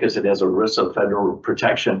 401k because it has a risk of federal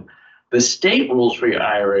protection. The state rules for your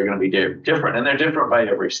IRA are going to be different, and they're different by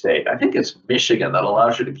every state. I think it's Michigan that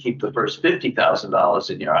allows you to keep the first $50,000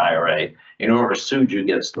 in your IRA, and whoever sued you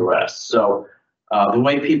gets the rest. So the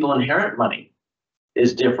way people inherit money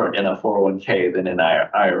is different in a 401k than in an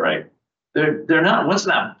IRA. They're not, one's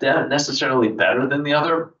not necessarily better than the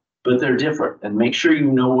other, but they're different. And make sure you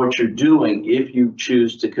know what you're doing if you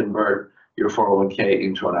choose to convert your 401k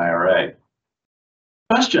into an IRA.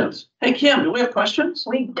 Questions? Hey, Kim, do we have questions?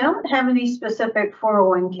 We don't have any specific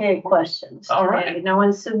 401k questions. All right. Today. No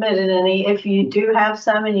one submitted any. If you do have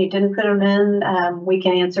some and you didn't put them in, we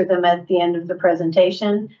can answer them at the end of the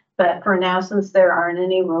presentation. But for now, since there aren't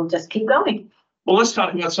any, we'll just keep going. Well, let's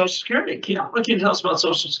talk about Social Security. Kim, what can you tell us about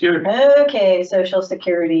Social Security? Okay, Social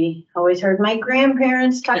Security. Always heard my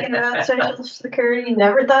grandparents talking about Social Security.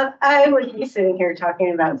 Never thought I would be sitting here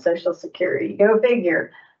talking about Social Security. Go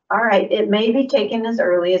figure. All right, it may be taken as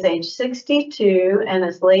early as age 62 and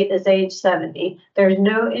as late as age 70. There's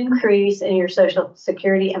no increase in your Social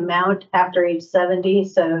Security amount after age 70,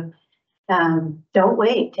 so don't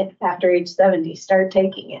wait after age 70. Start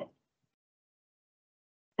taking it.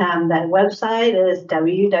 That website is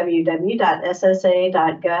www.ssa.gov,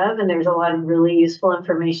 and there's a lot of really useful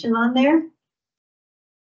information on there.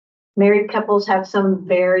 Married couples have some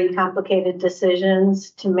very complicated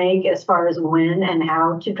decisions to make as far as when and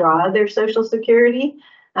how to draw their Social Security.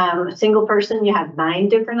 A single person, you have 9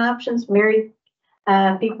 different options. Married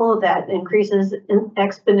people, that increases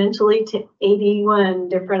exponentially to 81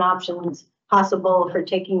 different options possible for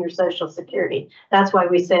taking your Social Security. That's why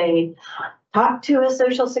we say, talk to a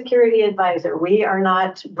Social Security advisor. We are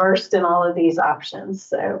not versed in all of these options.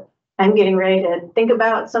 So I'm getting ready to think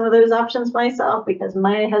about some of those options myself because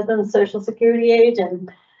my husband's Social Security age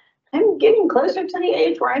and I'm getting closer to the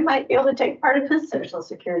age where I might be able to take part of his Social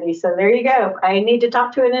Security. So there you go. I need to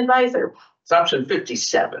talk to an advisor. It's option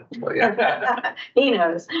 57. Well, yeah. He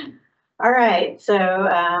knows. All right.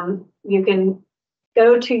 So you can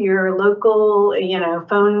go to your local,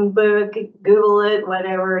 phone book, Google it,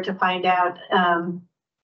 whatever, to find out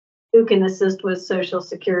who can assist with Social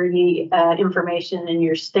Security information in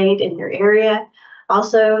your state, in your area.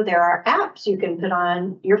 Also, there are apps you can put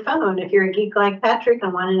on your phone if you're a geek like Patrick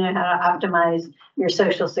and want to know how to optimize your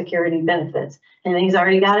Social Security benefits. And he's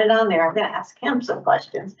already got it on there. I'm going to ask him some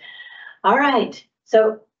questions. All right.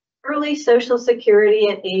 So early Social Security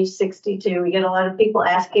at age 62. We get a lot of people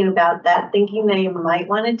asking about that, thinking they might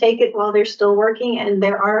want to take it while they're still working. And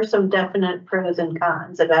there are some definite pros and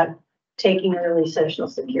cons about taking early Social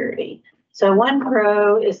Security. So one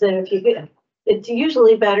pro is that it's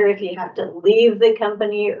usually better if you have to leave the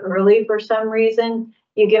company early for some reason.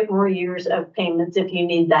 You get more years of payments if you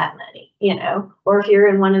need that money, or if you're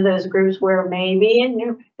in one of those groups where maybe in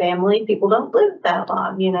your family, people don't live that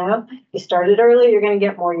long, you started early, you're going to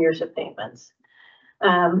get more years of payments.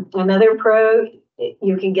 Another pro,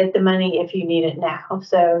 you can get the money if you need it now.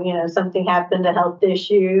 So, something happened, a health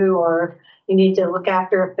issue, or you need to look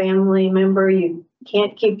after a family member, you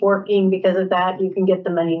can't keep working because of that, you can get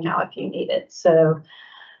the money now if you need it. So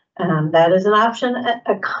that is an option.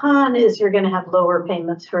 A con is you're going to have lower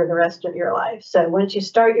payments for the rest of your life. So once you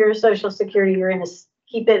start your Social Security, you're going to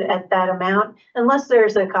keep it at that amount, unless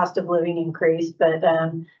there's a cost of living increase, but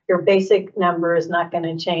your basic number is not going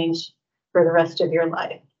to change for the rest of your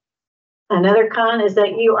life. Another con is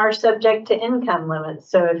that you are subject to income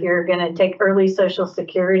limits. So if you're going to take early Social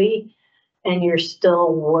Security and you're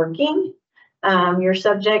still working, you're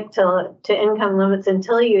subject to income limits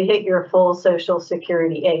until you hit your full Social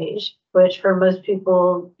Security age, which for most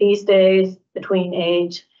people these days between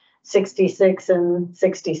age 66 and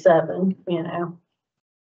 67,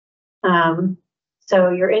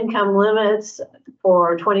 So your income limits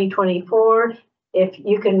for 2024, if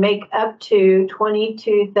you can make up to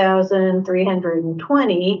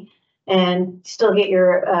 22,320 and still get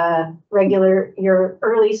your your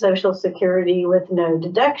early Social Security with no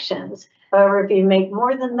deductions. However, if you make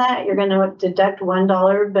more than that, you're going to deduct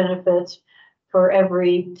 $1 of benefits for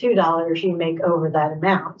every $2 you make over that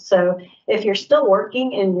amount. So if you're still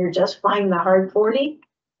working and you're just flying the hard 40,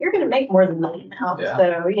 you're going to make more than that amount. Yeah.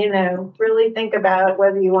 So, really think about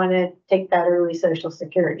whether you want to take that early Social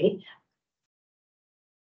Security.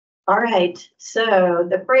 All right, so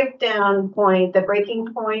the breaking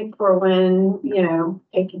point for when,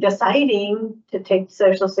 deciding to take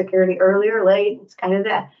Social Security early or late, it's kind of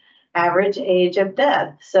that average age of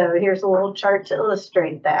death. So here's a little chart to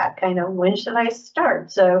illustrate that, kind of when should I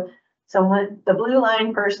start? So the blue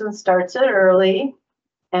line person starts it early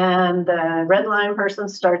and the red line person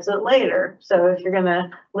starts it later. So if you're gonna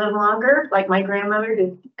live longer, like my grandmother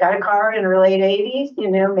who got a car in her late 80s,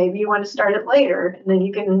 maybe you want to start it later and then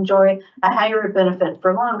you can enjoy a higher benefit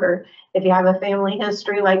for longer. If you have a family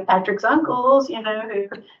history like Patrick's uncles, who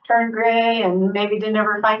turned gray and maybe didn't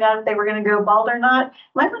ever find out if they were gonna go bald or not, you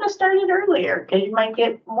might want to start it earlier because you might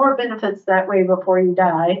get more benefits that way before you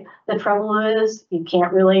die. The trouble is you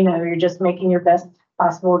can't really know, you're just making your best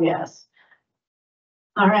possible guess.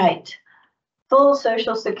 All right, full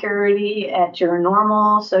Social Security at your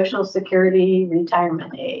normal Social Security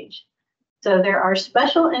retirement age. So there are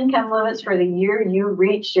special income limits for the year you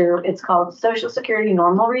reach it's called Social Security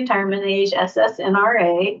Normal Retirement Age,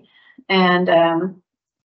 SSNRA. And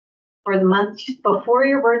for the month before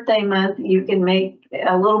your birthday month, you can make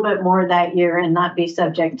a little bit more that year and not be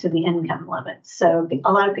subject to the income limits. So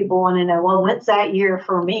a lot of people want to know, well, what's that year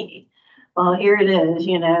for me? Well, here it is,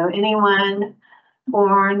 anyone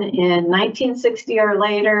born in 1960 or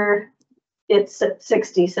later, it's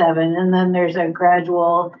 67. And then there's a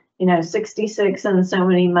gradual, 66 and so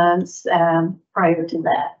many months prior to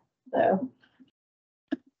that. So,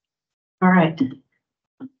 all right.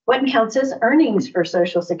 What counts as earnings for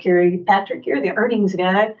Social Security? Patrick, you're the earnings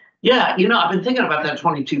guy. Yeah, I've been thinking about that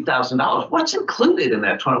 $22,000. What's included in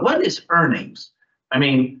that what is earnings? I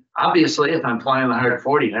mean, obviously, if I'm flying the hard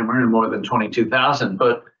 40, I'm earning more than 22,000,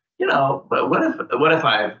 but but what if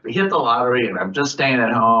I hit the lottery and I'm just staying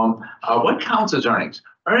at home? What counts as earnings?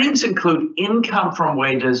 Earnings include income from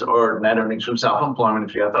wages or net earnings from self-employment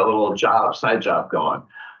if you have that little side job going.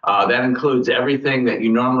 That includes everything that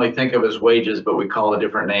you normally think of as wages, but we call a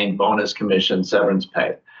different name: bonus, commission, severance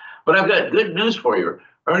pay. But I've got good news for you.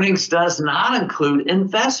 Earnings does not include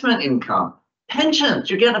investment income. Pensions,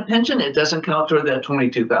 you get a pension, it doesn't count toward that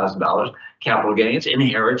 $22,000. Capital gains,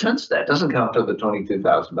 inheritance, that doesn't count toward the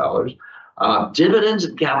 $22,000. Dividends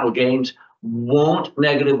and capital gains won't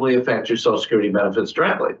negatively affect your Social Security benefits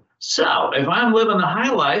directly. So if I'm living the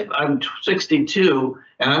high life, I'm 62,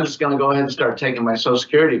 and I'm just going to go ahead and start taking my Social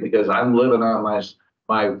Security because I'm living on my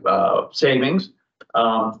savings,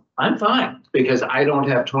 I'm fine because I don't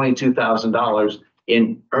have $22,000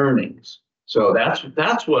 in earnings. So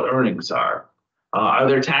that's what earnings are. Are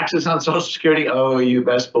there taxes on Social Security? Oh, you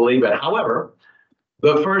best believe it. However,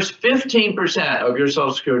 the first 15% of your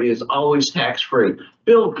Social Security is always tax-free.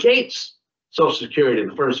 Bill Gates' Social Security,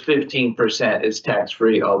 the first 15% is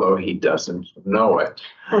tax-free, although he doesn't know it.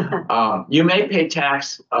 You may pay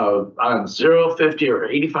tax on 0, 50, or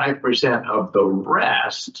 85% of the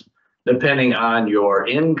rest, depending on your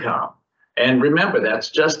income. And remember, that's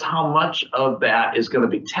just how much of that is going to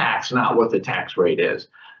be taxed, not what the tax rate is.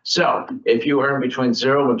 So if you earn between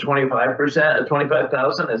 0 and 25%,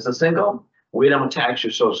 25,000 as a single, we don't tax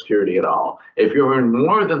your Social Security at all. If you earn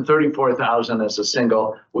more than 34,000 as a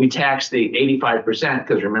single, we tax the 85%,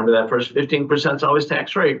 because remember that first 15% is always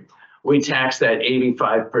tax free. We tax that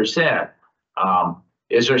 85%.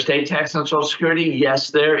 Is there state tax on Social Security? Yes,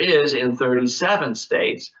 there is. In 37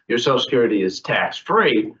 states, your Social Security is tax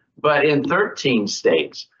free, but in 13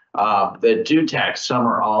 states that do tax some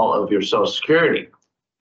or all of your Social Security.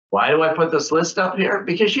 Why do I put this list up here?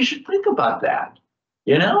 Because you should think about that.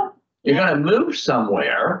 You know, you're going to move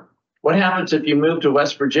somewhere. What happens if you move to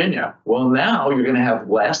West Virginia? Well, now you're going to have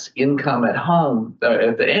less income at home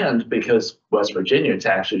at the end because West Virginia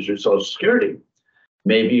taxes your Social Security.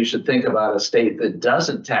 Maybe you should think about a state that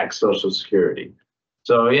doesn't tax Social Security.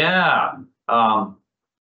 So yeah,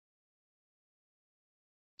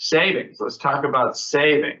 savings. Let's talk about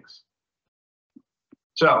savings.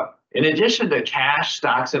 So in addition to cash,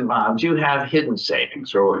 stocks, and bonds, you have hidden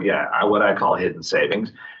savings, or what I call hidden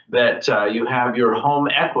savings, that you have your home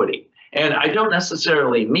equity. And I don't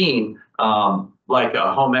necessarily mean like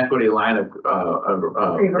a home equity line of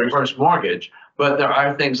reverse mortgage, but there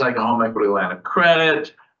are things like a home equity line of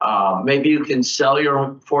credit. Maybe you can sell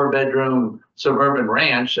your 4-bedroom suburban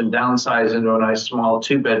ranch and downsize into a nice small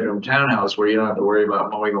 2-bedroom townhouse where you don't have to worry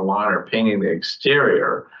about mowing the lawn or painting the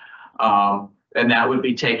exterior. And that would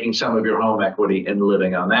be taking some of your home equity and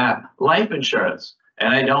living on that. Life insurance.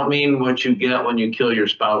 And I don't mean what you get when you kill your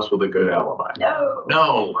spouse with a good alibi.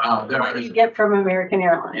 No. What do you get from American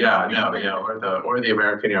Airlines? Or the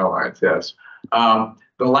American Airlines, yes.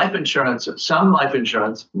 The life insurance, some life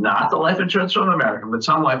insurance, not the life insurance from American, but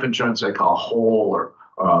some life insurance they call whole or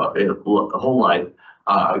whole life,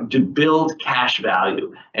 to build cash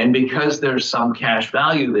value. And because there's some cash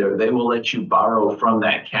value there, they will let you borrow from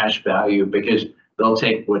that cash value because they'll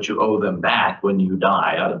take what you owe them back when you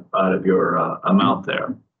die out of your amount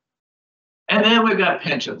there. And then we've got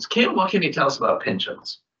pensions. Kim, what can you tell us about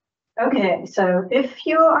pensions? Okay, so if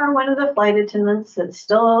you are one of the flight attendants that's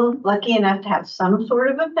still lucky enough to have some sort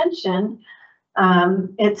of a pension,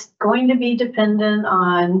 it's going to be dependent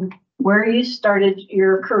on where you started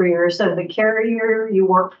your career. So the carrier you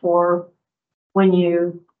work for when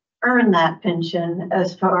you earn that pension,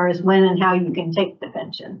 as far as when and how you can take the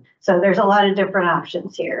pension. So there's a lot of different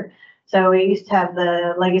options here. So we used to have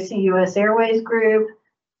the Legacy US Airways group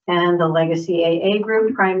and the Legacy AA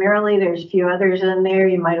group primarily. There's a few others in there.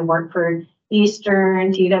 You might have worked for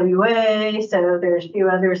Eastern, TWA, so there's a few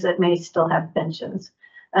others that may still have pensions.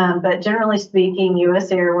 But generally speaking,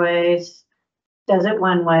 US Airways does it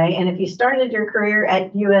one way. And if you started your career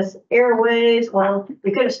at US Airways, well,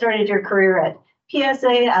 you could have started your career at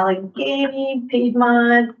PSA, Allegheny,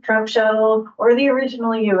 Piedmont, Trump Shuttle, or the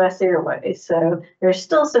original US Airways. So there's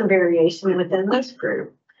still some variation within this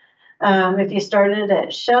group. If you started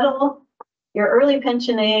at Shuttle, your early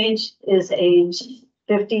pension age is age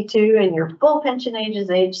 52 and your full pension age is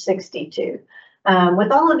age 62.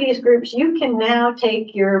 With all of these groups, you can now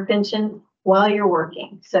take your pension while you're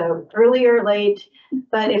working. So early or late,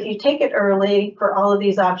 but if you take it early for all of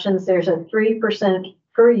these options, there's a 3%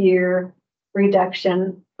 per year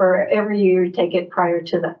reduction for every year you take it prior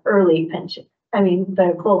to the early pension.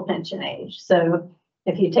 The full pension age. So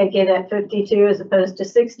if you take it at 52 as opposed to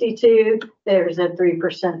 62, there's a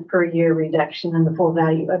 3% per year reduction in the full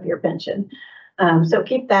value of your pension. So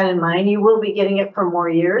keep that in mind. You will be getting it for more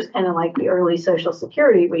years, kind of like the early Social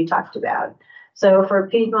Security we talked about. So for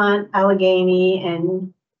Piedmont, Allegheny,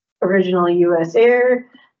 and original US Air,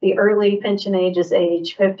 the early pension age is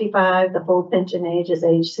age 55. The full pension age is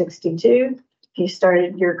age 62. If you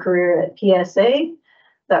started your career at PSA,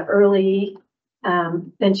 the early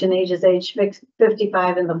pension age is age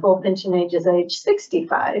 55 and the full pension age is age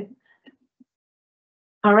 65.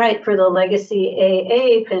 All right, for the Legacy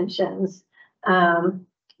AA pensions,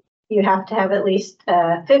 you have to have at least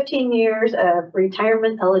 15 years of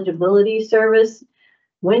retirement eligibility service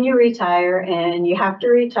when you retire, and you have to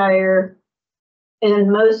retire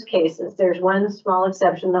in most cases. There's one small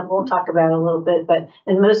exception that we'll talk about a little bit, but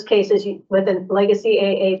in most cases, with a legacy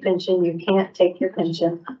AA pension, you can't take your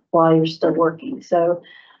pension while you're still working. So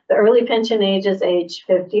the early pension age is age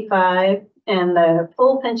 55, and the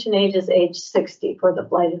full pension age is age 60 for the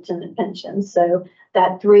flight attendant pension. So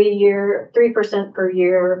that 3% per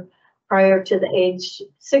year prior to the age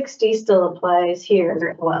 60 still applies here as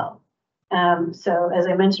well. So as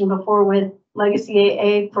I mentioned before, with legacy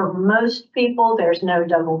AA, for most people, there's no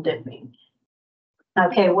double dipping.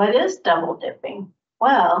 Okay, what is double dipping?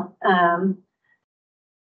 Well,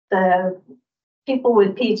 the people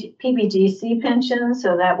with PBGC pensions,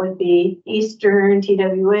 so that would be Eastern,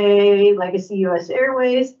 TWA, Legacy US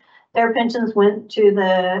Airways, their pensions went to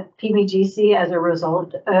the PBGC as a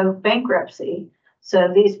result of bankruptcy. So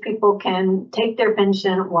these people can take their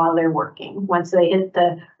pension while they're working, once they hit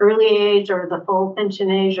the early age or the full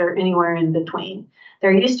pension age or anywhere in between.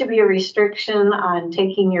 There used to be a restriction on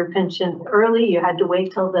taking your pension early. You had to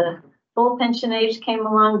wait till the full pension age came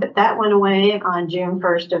along, but that went away on June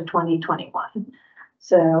 1st of 2021.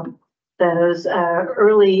 So those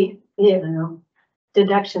early,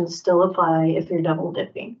 deductions still apply if you're double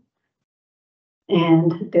dipping.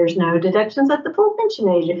 And there's no deductions at the full pension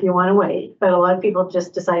age if you want to wait, but a lot of people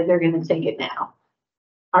just decide they're going to take it now.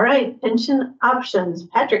 All right, pension options.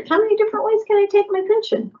 Patrick, how many different ways can I take my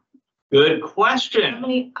pension? Good question. How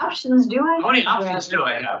many options do I have? How many options do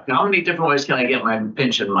I have? How many different ways can I get my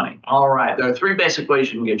pension money? All right, there are three basic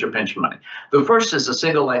ways you can get your pension money. The first is a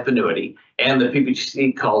single life annuity, and the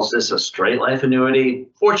PBGC calls this a straight life annuity.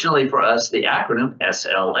 Fortunately for us, the acronym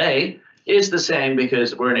SLA is the same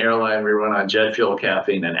because we're an airline, we run on jet fuel,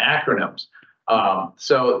 caffeine, and acronyms.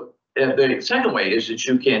 So the second way is that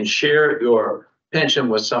you can share your pension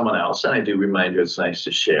with someone else, and I do remind you it's nice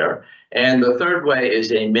to share. And the third way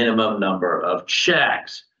is a minimum number of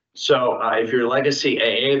checks. So if you're legacy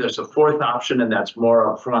AA, there's a fourth option, and that's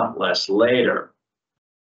more upfront, less later.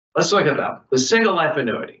 Let's look at them. The single life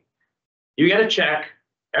annuity. You get a check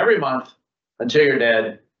every month until you're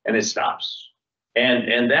dead, and it stops.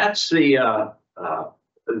 And that's the a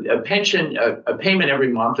pension, a payment every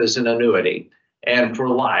month is an annuity. And for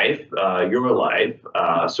life, your life,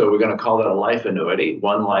 so we're going to call that a life annuity,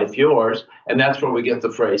 one life yours. And that's where we get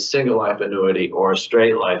the phrase single life annuity or a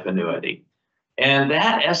straight life annuity. And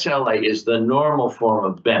that SLA is the normal form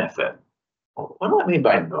of benefit. What do I mean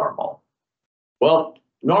by normal? Well,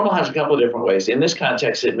 normal has a couple of different ways. In this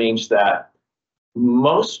context, it means that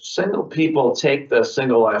most single people take the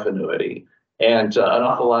single life annuity, and an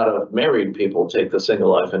awful lot of married people take the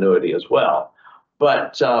single life annuity as well.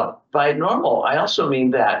 But by normal, I also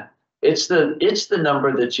mean that it's the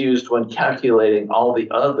number that's used when calculating all the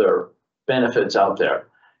other benefits out there.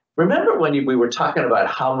 Remember when we were talking about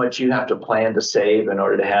how much you have to plan to save in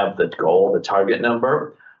order to have the goal, the target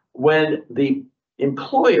number? When the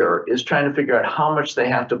employer is trying to figure out how much they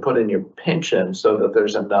have to put in your pension so that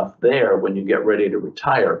there's enough there when you get ready to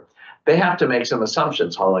retire, they have to make some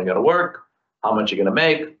assumptions. How long are you going to work? How much you're going to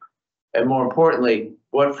make? And more importantly,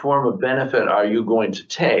 what form of benefit are you going to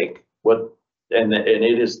take?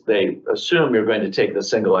 They assume you're going to take the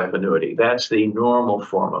single life annuity. That's the normal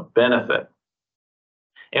form of benefit.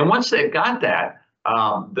 And once they've got that,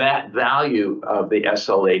 that value of the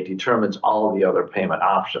SLA determines all the other payment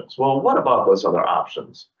options. Well, what about those other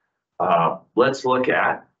options? Let's look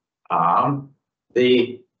at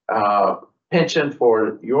the pension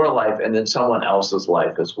for your life and then someone else's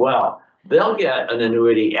life as well. They'll get an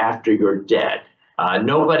annuity after you're dead.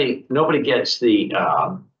 Nobody gets the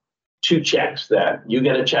two checks that you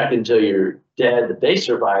get a check until you're dead, they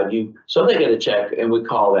survive you, so they get a check, and we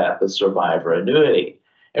call that the survivor annuity.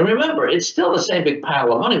 And remember, it's still the same big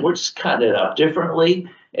pile of money. We're just cutting it up differently.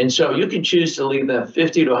 And so you can choose to leave them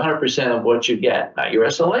 50 to 100% of what you get, not your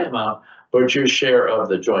SLA amount, but your share of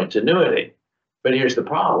the joint annuity. But here's the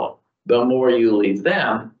problem. The more you leave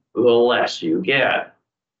them, the less you get.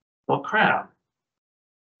 Well, crap.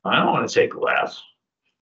 I don't want to take less.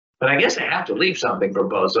 But I guess I have to leave something for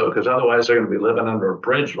Bozo, because otherwise they're going to be living under a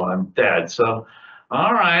bridge when I'm dead. So,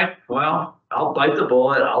 all right, well, I'll bite the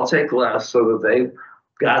bullet. I'll take less so that they've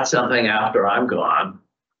got something after I'm gone.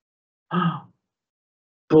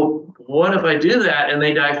 But what if I do that and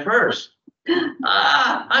they die first?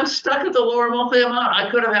 I'm stuck at the lower monthly amount.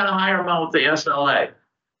 I could have had a higher amount with the SLA.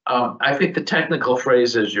 I think the technical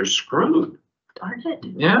phrase is you're screwed. Darn it.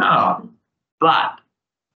 Yeah, but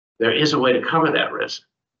there is a way to cover that risk.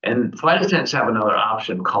 And flight attendants have another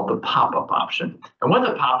option called the pop-up option. And what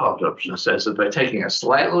the pop-up option says is by taking a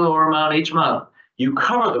slightly lower amount each month, you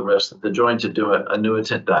cover the risk that the joint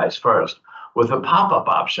annuitant dies first. With a pop-up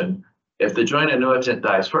option, if the joint annuitant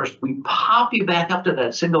dies first, we pop you back up to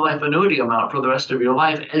that single life annuity amount for the rest of your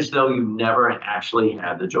life as though you never actually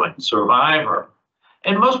had the joint survivor.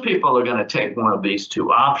 And most people are going to take one of these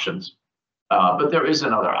two options, but there is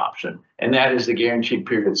another option, and that is the guaranteed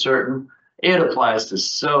period certain. It applies to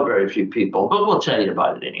so very few people, but we'll tell you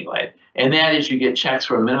about it anyway. And that is you get checks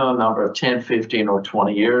for a minimum number of 10, 15, or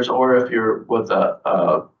 20 years, or if you're with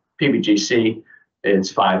a PBGC,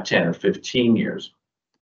 it's 5, 10, or 15 years.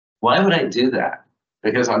 Why would I do that?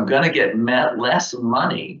 Because I'm going to get less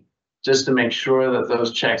money just to make sure that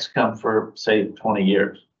those checks come for, say, 20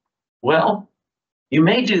 years. Well, you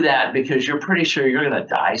may do that because you're pretty sure you're going to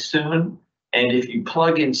die soon. And if you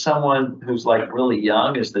plug in someone who's like really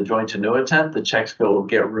young as the joint annuitant, the checks will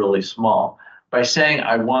get really small. By saying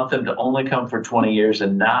I want them to only come for 20 years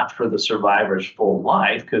and not for the survivor's full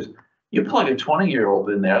life, because you plug a 20-year-old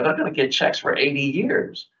in there, they're going to get checks for 80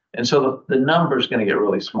 years. And so the number is going to get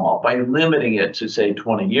really small. By limiting it to, say,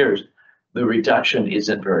 20 years, the reduction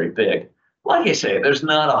isn't very big. Like I say, there's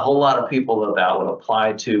not a whole lot of people that would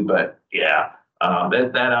apply to, but yeah,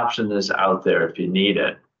 that option is out there if you need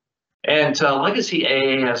it. And Legacy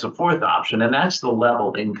AA has a fourth option, and that's the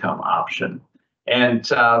level income option. And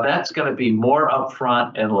that's going to be more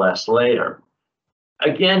upfront and less later.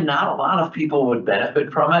 Again, not a lot of people would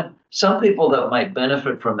benefit from it. Some people that might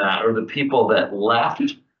benefit from that are the people that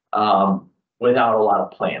left without a lot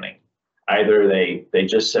of planning. Either they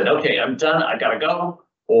just said, okay, I'm done, I gotta go,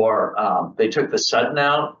 or they took the sudden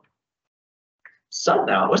out. Sudden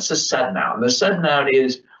out, what's the sudden out? And the sudden out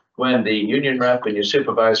is when the union rep and your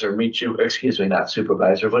supervisor meet you, excuse me, not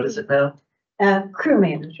supervisor, what is it now? Crew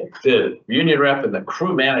manager. The union rep and the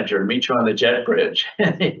crew manager meet you on the jet bridge.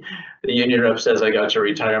 The union rep says, I got your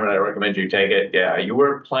retirement, I recommend you take it. Yeah, you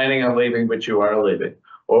weren't planning on leaving, but you are leaving.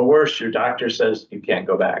 Or worse, your doctor says you can't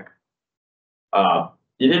go back.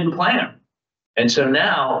 You didn't plan. And so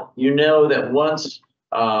now you know that once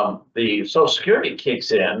the Social Security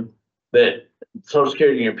kicks in, that Social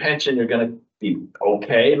Security and your pension, you're going to be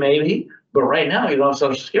okay, maybe. But right now, you don't have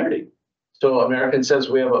Social Security. So American says,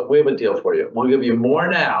 we have a deal for you. We'll give you more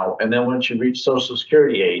now. And then once you reach Social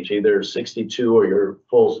Security age, either 62 or your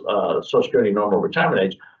full Social Security normal retirement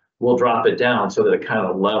age, we'll drop it down so that it kind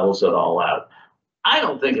of levels it all out. I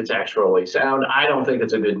don't think it's actually sound. I don't think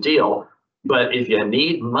it's a good deal. But if you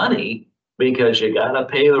need money because you got to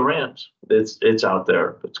pay the rent, it's out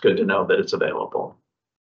there. It's good to know that it's available.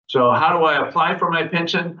 So how do I apply for my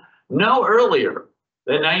pension? No earlier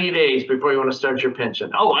than 90 days before you want to start your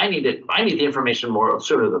pension. Oh, I need the information more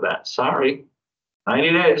sooner than that. Sorry,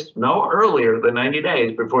 90 days, no earlier than 90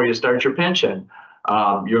 days before you start your pension.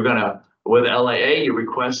 You're gonna, with LAA, you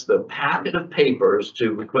request the packet of papers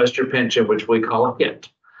to request your pension, which we call a HIT.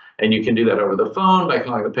 And you can do that over the phone by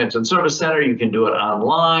calling the Pension Service Center. You can do it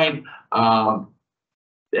online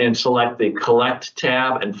and select the Collect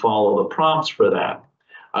tab and follow the prompts for that.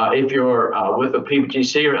 If you're with a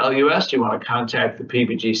PBGC or LUS, you want to contact the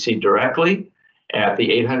PBGC directly at the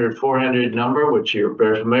 800-400 number, which you're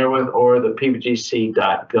very familiar with, or the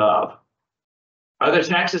pbgc.gov. Are there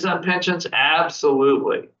taxes on pensions?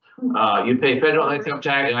 Absolutely. You pay federal income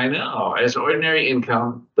tax, I know, as ordinary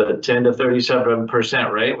income, the 10 to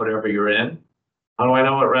 37% rate, whatever you're in. How do I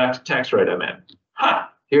know what tax rate I'm in?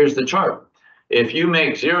 Here's the chart. If you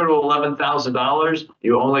make $0 to $11,000,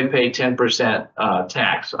 you only pay 10%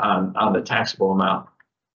 tax on the taxable amount.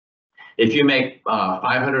 If you make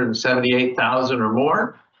 $578,000 or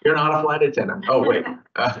more, you're not a flight attendant. Oh wait,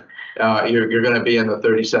 you're going to be in the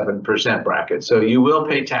 37% bracket. So you will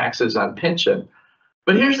pay taxes on pension.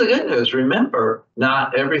 But here's the good news. Remember,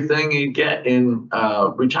 not everything you get in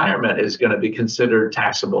retirement is going to be considered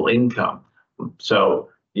taxable income. So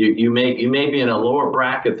you may be in a lower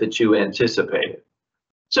bracket that you anticipated.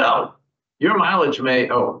 So your mileage may,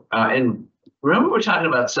 and remember we're talking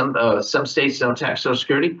about some states don't tax Social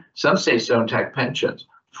Security, some states don't tax pensions.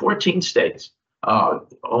 14 states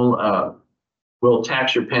will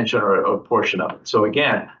tax your pension or a portion of it. So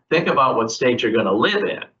again, think about what state you're going to live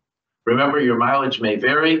in. Remember, your mileage may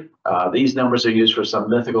vary. These numbers are used for some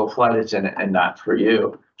mythical flight attendant and not for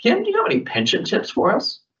you. Kim, do you have any pension tips for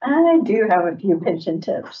us? I do have a few pension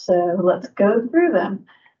tips, so let's go through them.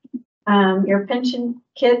 Your pension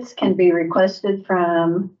kits can be requested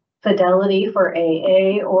from Fidelity for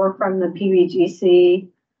AA or from the PBGC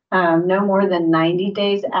no more than 90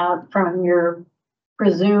 days out from your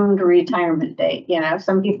presumed retirement date. You know,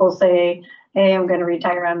 some people say, hey, I'm going to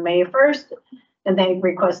retire on May 1st. and they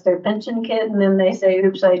request their pension kit, and then they say,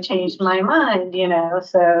 oops, I changed my mind,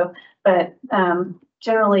 so, but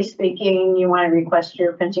generally speaking, you want to request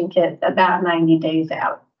your pension kit about 90 days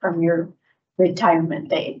out from your retirement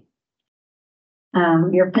date.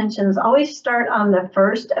 Your pensions always start on the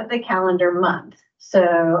first of the calendar month. So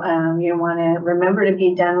you want to remember to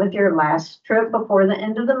be done with your last trip before the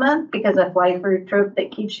end of the month, because a fly-through trip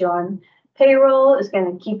that keeps you on payroll is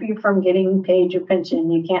going to keep you from getting paid your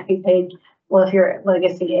pension. You can't be paid, well, if you're at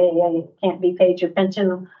Legacy AA, you can't be paid your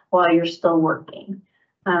pension while you're still working.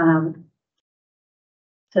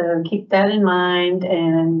 So keep that in mind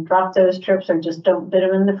and drop those trips, or just don't bid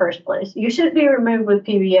them in the first place. You should be removed with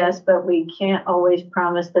PBS, but we can't always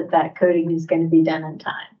promise that that coding is going to be done in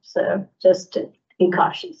time. So just to be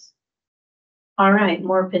cautious. All right,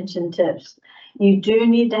 more pension tips. You do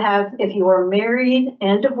need to have, if you are married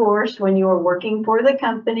and divorced, when you are working for the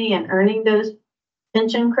company and earning those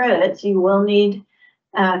pension credits, you will need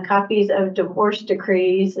copies of divorce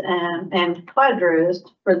decrees and quadros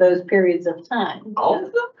for those periods of time. All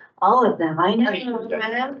of them? All of them. I know.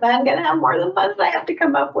 I'm going to have more than one I have to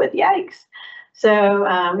come up with. Yikes. So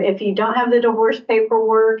if you don't have the divorce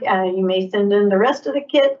paperwork, you may send in the rest of the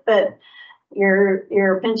kit, but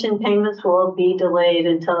your pension payments will be delayed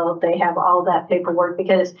until they have all that paperwork,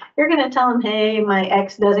 because you're going to tell them, hey, my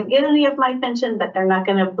ex doesn't get any of my pension, but they're not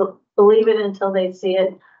going to believe it until they see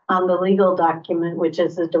it on the legal document, which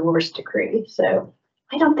is the divorce decree. So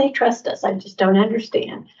why don't they trust us? I just don't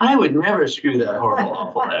understand. I would never screw that horrible,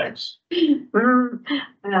 awful ex.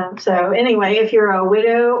 So anyway, if you're a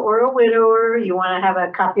widow or a widower, you want to have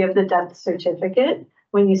a copy of the death certificate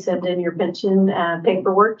when you send in your pension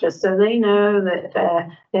paperwork, just so they know that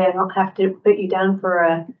they don't have to put you down for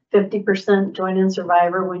a 50% joint-in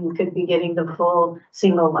survivor when you could be getting the full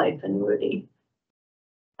single life annuity.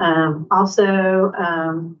 Also,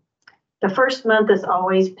 the first month is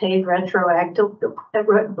always paid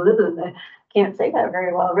retroactively. Can't say that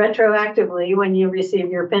very well. Retroactively when you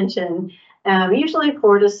receive your pension, usually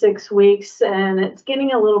 4 to 6 weeks, and it's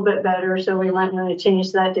getting a little bit better. So we might want to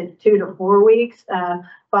change that to 2 to 4 weeks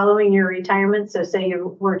following your retirement. So say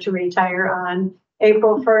you were to retire on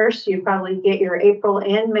April 1st, you probably get your April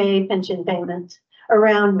and May pension payments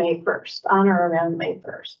around May 1st, on or around May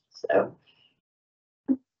 1st. So,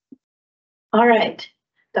 all right.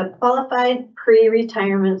 The qualified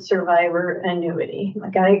pre-retirement survivor annuity. I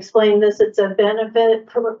got to explain this. It's a benefit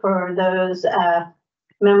for those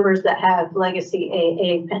members that have legacy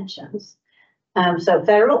AA pensions. So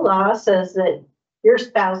federal law says that your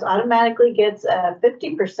spouse automatically gets a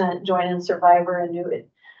 50% joint-in survivor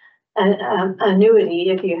annuity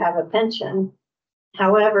if you have a pension.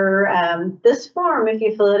 However, this form, if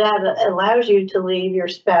you fill it out, allows you to leave your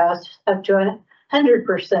spouse up to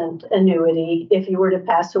 100% annuity if you were to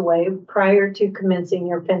pass away prior to commencing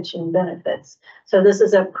your pension benefits. So this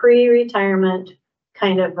is a pre-retirement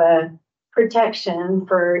kind of a protection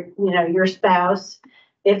for your spouse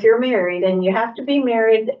if you're married, and you have to be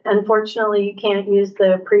married. Unfortunately, you can't use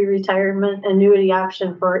the pre-retirement annuity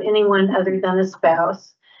option for anyone other than a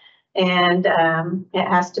spouse, and it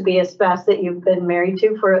has to be a spouse that you've been married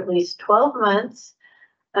to for at least 12 months.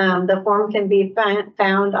 The form can be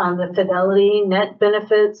found on the Fidelity Net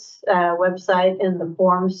Benefits website in the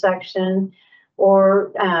forms section,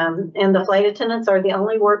 or and the flight attendants are the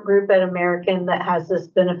only work group at American that has this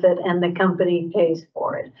benefit, and the company pays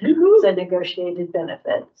for it. It's a negotiated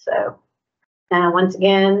benefit. So once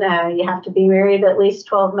again, you have to be married at least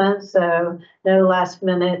 12 months, so no last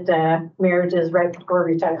minute marriages right before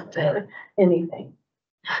retirement or anything.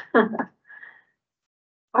 All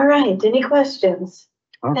right, any questions?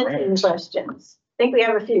 Pension questions. I think we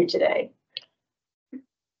have a few today.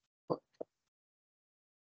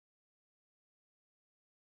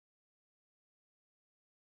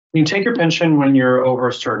 You take your pension when you're over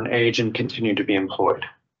a certain age and continue to be employed.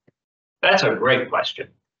 That's a great question.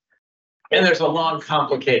 And there's a long,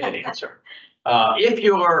 complicated answer. If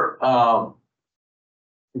you're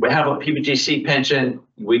we have a PBGC pension,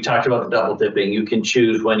 we talked about the double dipping. You can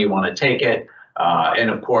choose when you want to take it.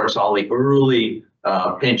 And of course, all the early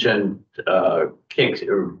pension kicks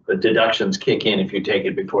or deductions kick in if you take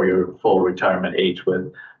it before your full retirement age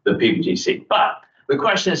with the PBGC. But the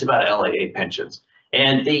question is about LAA pensions.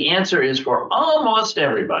 And the answer is for almost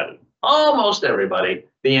everybody,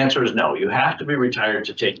 the answer is no. You have to be retired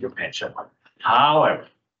to take your pension. However,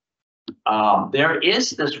 there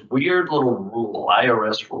is this weird little rule,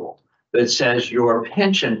 IRS rule, that says your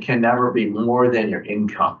pension can never be more than your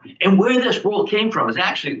income. And where this rule came from is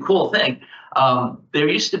actually a cool thing. There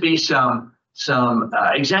used to be some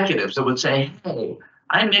executives that would say, hey,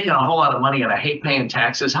 I'm making a whole lot of money and I hate paying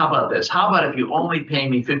taxes. How about this? How about if you only pay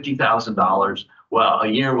me $50,000 a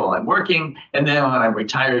year while I'm working, and then when I'm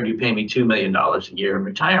retired, you pay me $2 million a year in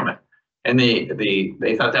retirement? And they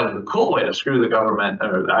thought that was a cool way to screw the government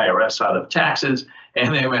or the IRS out of taxes.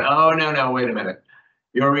 And they went, oh, no, wait a minute.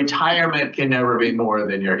 Your retirement can never be more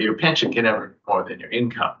than your pension can never be more than your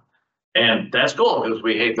income. And that's cool because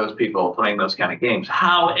we hate those people playing those kind of games.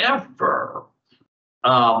 However,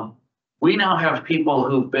 we now have people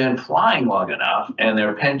who've been flying long enough and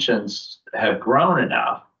their pensions have grown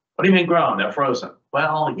enough. What do you mean grown? They're frozen.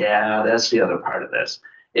 Well, yeah, that's the other part of this,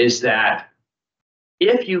 is that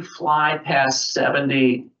if you fly past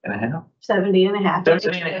 70 and a half, 70 and a half.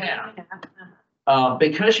 70 and a half,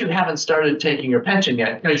 because you haven't started taking your pension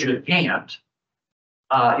yet, because you can't,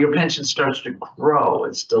 your pension starts to grow.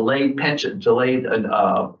 It's delayed pension, delayed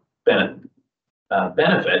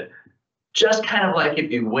benefit. Just kind of like if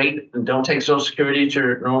you wait and don't take Social Security at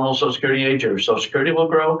your normal Social Security age, your Social Security will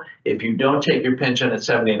grow. If you don't take your pension at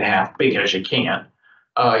 70 and a half, because you can't,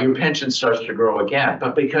 your pension starts to grow again.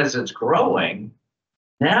 But because it's growing,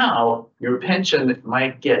 now your pension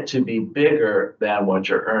might get to be bigger than what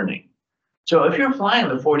you're earning. So if you're flying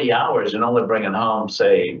the 40 hours and only bringing home,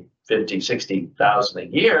 say, 50, 60,000 a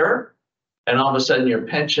year, and all of a sudden your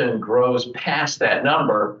pension grows past that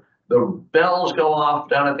number, the bells go off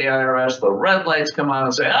down at the IRS, the red lights come on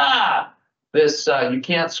and say, this you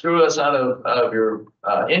can't screw us out of your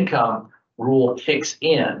income rule kicks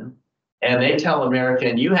in. And they tell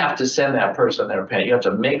American, you have to send that person their pension. You have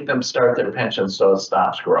to make them start their pension so it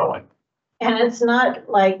stops growing. And it's not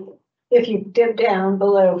like if you dip down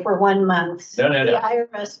below for 1 month. No. The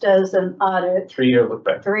IRS does an audit. 3-year look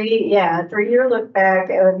back. 3-year look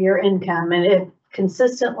back of your income. And if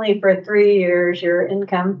consistently for 3 years, your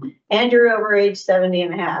income, and you're over age 70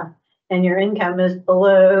 and a half, and your income is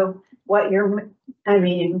below what your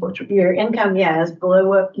income, is below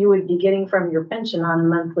what you would be getting from your pension on a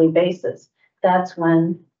monthly basis. That's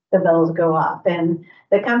when the bells go off. And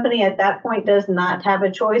the company at that point does not have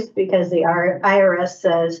a choice because the IRS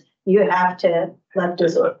says you have to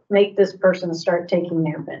make this person start taking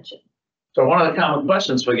their pension. So one of the common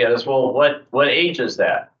questions we get is, well, what age is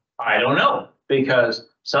that? I don't know, because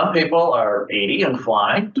some people are 80 and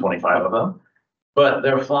flying, 25 of them, but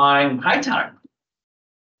they're flying high time.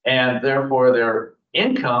 And therefore their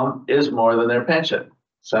income is more than their pension.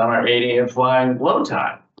 Some are 80 and flying low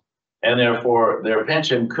time, and therefore their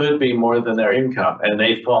pension could be more than their income, and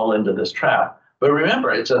they fall into this trap. But remember,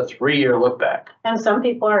 it's a 3-year look back. And some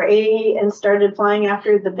people are 80 and started flying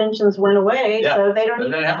after the pensions went away, so they don't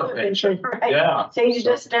even have a pension, right? Yeah. So you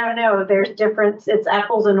just don't know. There's difference. It's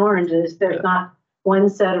apples and oranges. There's not one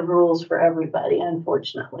set of rules for everybody,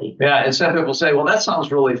 unfortunately. Yeah, and some people say, well, that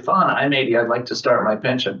sounds really fun. I'm 80, I'd like to start my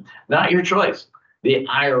pension. Not your choice. The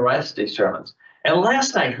IRS determines. And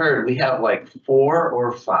last I heard, we have like 4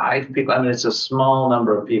 or 5 people. I mean, it's a small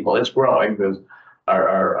number of people. It's growing because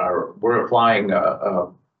we're flying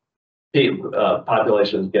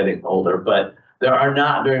population is getting older, but there are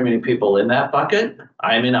not very many people in that bucket.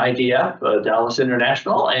 I'm in IDF, Dallas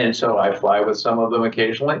International, and so I fly with some of them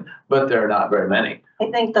occasionally, but there are not very many. I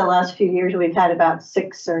think the last few years we've had about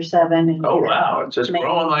 6 or 7. Oh, wow. It's just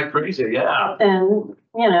growing like crazy. Yeah. And,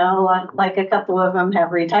 like a couple of them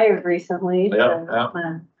have retired recently. Yeah, so,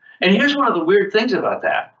 And here's one of the weird things about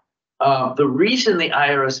that. The reason the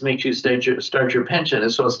IRS makes you start your pension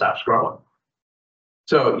is so it stops growing.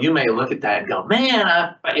 So you may look at that and go,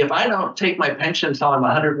 man, if I don't take my pension until I'm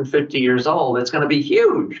 150 years old, it's going to be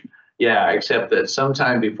huge. Yeah, except that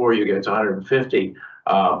sometime before you get to 150,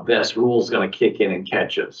 this rule is going to kick in and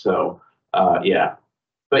catch you. So, yeah.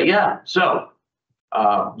 But yeah, so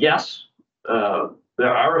yes,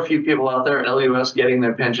 there are a few people out there, LUS, getting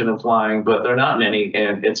their pension and flying, but they're not many,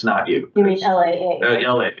 and it's not you. You mean LAA?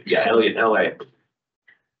 LA.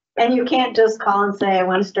 And you can't just call and say, I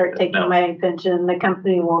want to start taking my pension. The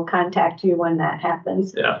company will contact you when that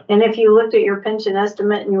happens. Yeah. And if you looked at your pension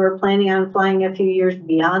estimate and you were planning on flying a few years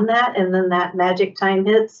beyond that, and then that magic time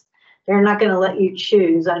hits, they're not going to let you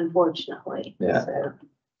choose, unfortunately. Yeah. So.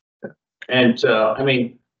 And I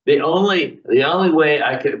mean, the only way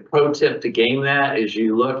I could pro tip to game that is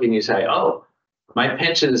you look and you say, oh, my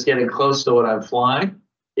pension is getting close to what I'm flying.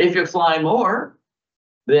 If you're flying more,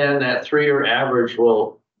 then that 3-year average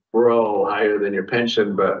will grow higher than your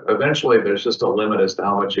pension, but eventually there's just a limit as to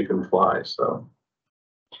how much you can fly. So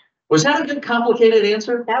was that a good complicated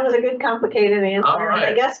answer? That was a good complicated answer. All right.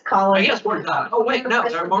 I guess we're done. Oh wait, no,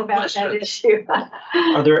 there are more questions.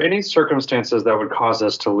 Are there any circumstances that would cause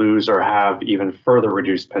us to lose or have even further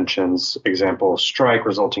reduced pensions? Example, strike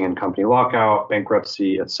resulting in company lockout,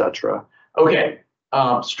 bankruptcy, etc. Okay,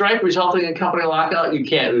 strike resulting in company lockout, you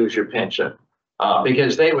can't lose your pension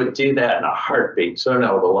because they would do that in a heartbeat. So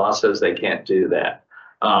no, the law says they can't do that.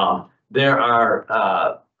 There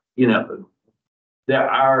are, there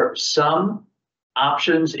are some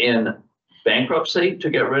options in bankruptcy to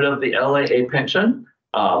get rid of the LAA pension.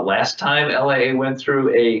 Last time LAA went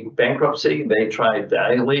through a bankruptcy, they tried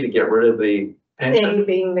valiantly to get rid of the pension. They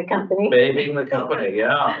being the company. They being the company,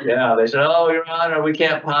 yeah. They said, oh, Your Honor, we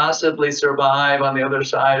can't possibly survive on the other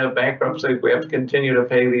side of bankruptcy. We have to continue to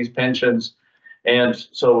pay these pensions. And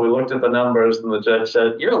so we looked at the numbers and the judge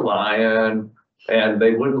said, you're lying. And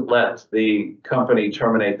they wouldn't let the company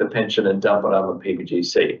terminate the pension and dump it on the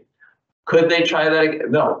PBGC. Could they try that again?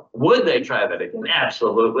 No. Would they try that again?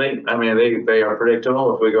 Absolutely. I mean, they are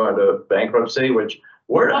predictable. If we go into bankruptcy, which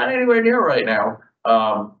we're not anywhere near right now,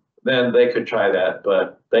 then they could try that.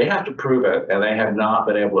 But they have to prove it, and they have not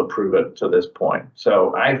been able to prove it to this point.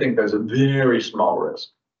 So I think there's a very small risk.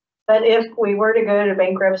 But if we were to go to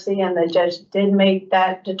bankruptcy and the judge did make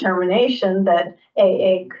that determination that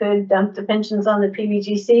AA could dump the pensions on the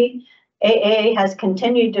PBGC, AA has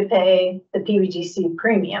continued to pay the PBGC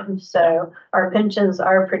premium. So our pensions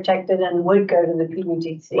are protected and would go to the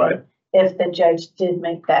PBGC Right. if the judge did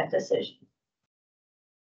make that decision.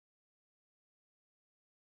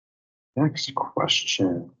 Next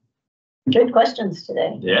question. Good questions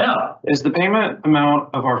today. Yeah. Is the payment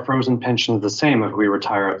amount of our frozen pension the same if we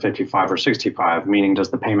retire at 55 or 65? Meaning,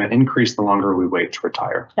 does the payment increase the longer we wait to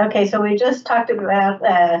retire? Okay, so we just talked about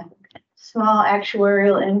a small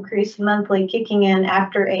actuarial increase monthly kicking in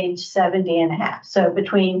after age 70 and a half. So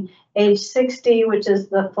between age 60, which is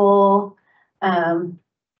the full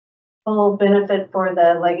benefit for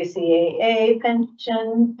the legacy AA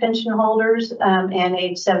pension holders, and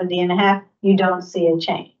age 70 and a half, you don't see a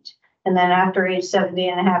change. And then after age 70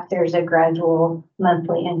 and a half, there's a gradual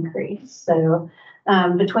monthly increase. So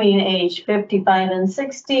between age 55 and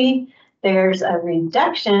 60, there's a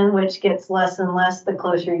reduction, which gets less and less the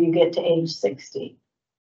closer you get to age 60.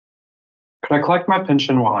 Could I collect my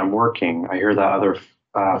pension while I'm working? I hear that other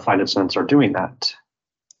flight attendants are doing that.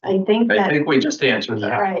 I think we just answered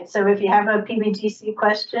that. Right. So if you have a PBGC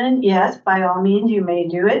question, yes, by all means, you may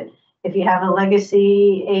do it. If you have a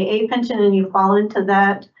legacy AA pension and you fall into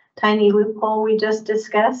that tiny loophole we just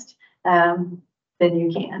discussed, then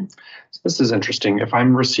you can. This is interesting. If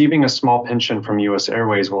I'm receiving a small pension from US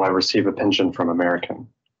Airways, will I receive a pension from American?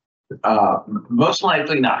 Most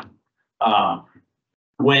likely not.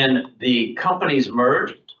 When the companies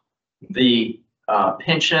merged, the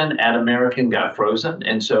pension at American got frozen,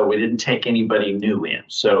 and so we didn't take anybody new in.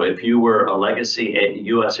 So if you were a legacy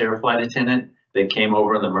US Air flight attendant that came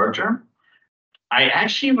over in the merger, I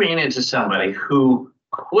actually ran into somebody who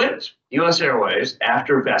quit US Airways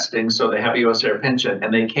after vesting, so they have a US Air pension,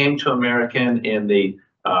 and they came to American in the,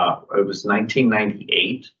 it was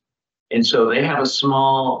 1998. And so they have a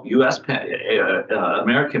small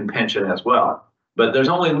American pension as well. But there's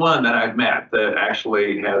only one that I've met that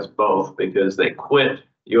actually has both because they quit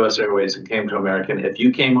US Airways and came to American. If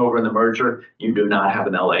you came over in the merger, you do not have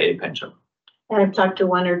an LAA pension. And I've talked to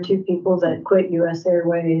one or two people that quit US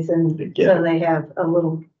Airways, and so they have a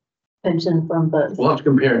little pension from both. We'll have to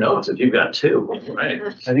compare notes if you've got two, right?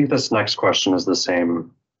 I think this next question is the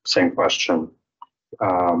same question.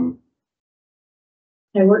 I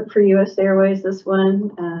work for US Airways, this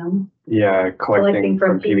one. Yeah, collecting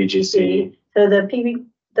from PBGC. So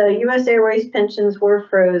the US Airways pensions were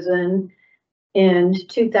frozen in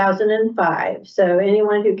 2005. So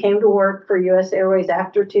anyone who came to work for US Airways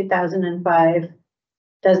after 2005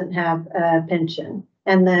 doesn't have a pension.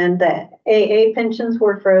 And then the AA pensions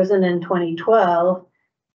were frozen in 2012,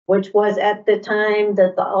 which was at the time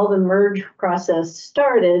that all the merge process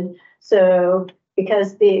started. So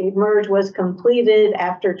because the merge was completed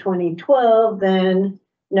after 2012, then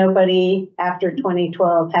nobody after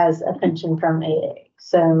 2012 has a pension from AA.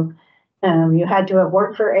 So you had to have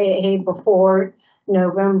worked for AA before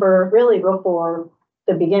November, really before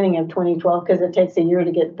the beginning of 2012, because it takes a year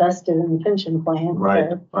to get vested in the pension plan. Right,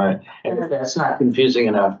 so, right. And if that's not confusing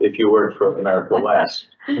enough, if you work for America West,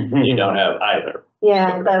 you don't have either.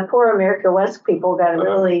 Yeah, the poor America West people got a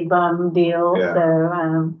really bum deal. Yeah.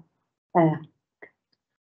 So,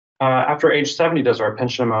 After age 70, does our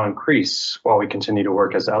pension amount increase while we continue to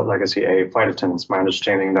work as legacy AA flight attendants? My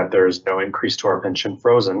understanding that there's no increase to our pension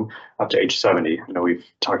frozen up to age 70. I know we've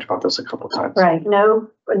talked about this a couple of times. right, no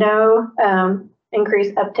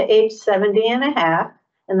increase up to age 70 and a half.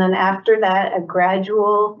 And then after that, a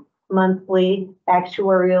gradual monthly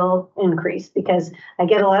actuarial increase, because I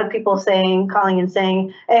get a lot of people calling and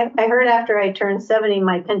saying, I heard after I turn 70,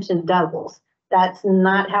 my pension doubles. That's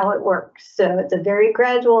not how it works. So it's a very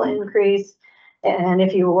gradual increase. And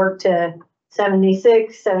if you work to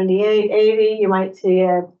 76, 78, 80, you might see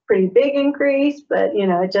a pretty big increase, but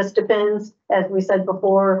it just depends. As we said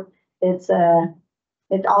before, it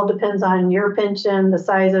all depends on your pension, the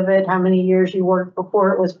size of it, how many years you worked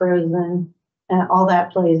before it was frozen, and all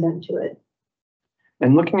that plays into it.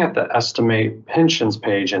 And looking at the estimate pensions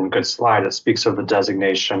page in Good Slide, it speaks of the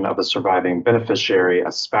designation of a surviving beneficiary,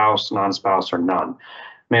 a spouse, non-spouse, or none.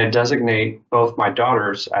 May I designate both my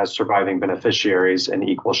daughters as surviving beneficiaries in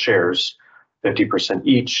equal shares, 50%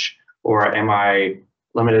 each, or am I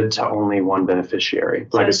limited to only one beneficiary?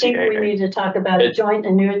 So I Legacy think we AA. need to talk about a joint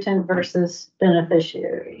annuitant versus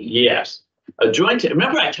beneficiary. Yes. A joint,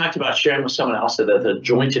 remember I talked about sharing with someone else that the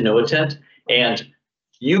joint annuitant, and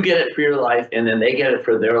you get it for your life and then they get it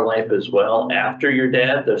for their life as well after your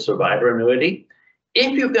dad, the survivor annuity.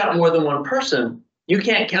 If you've got more than one person, you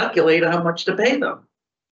can't calculate how much to pay them.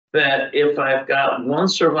 That if I've got one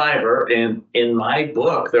survivor and in my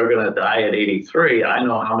book, they're going to die at 83, I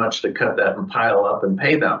know how much to cut that and pile up and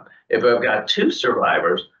pay them. If I've got two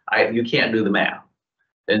survivors, you can't do the math.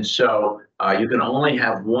 And so you can only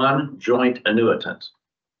have one joint annuitant.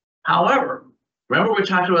 However, remember we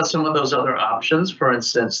talked about some of those other options, for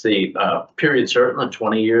instance, the period certain, the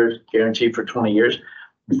 20 years, guaranteed for 20 years.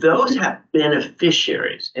 Those have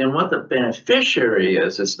beneficiaries. And what the beneficiary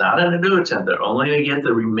is, it's not an annuitant. They're only going to get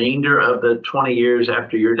the remainder of the 20 years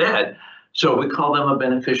after you're dead. So we call them a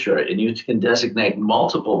beneficiary, and you can designate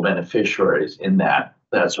multiple beneficiaries in that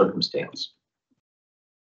circumstance.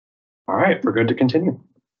 All right, we're good to continue.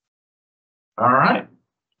 All right.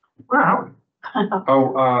 Wow.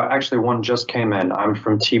 Actually, one just came in. I'm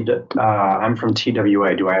from TWA.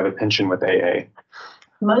 Do I have a pension with AA?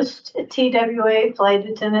 Most TWA flight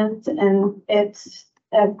attendants, and it's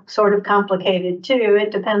sort of complicated too.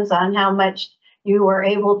 It depends on how much you were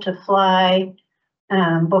able to fly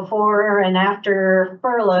before and after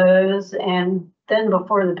furloughs, and then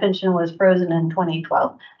before the pension was frozen in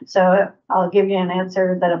 2012. So I'll give you an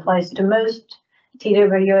answer that applies to most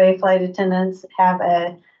TWA flight attendants. Have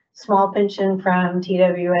a small pension from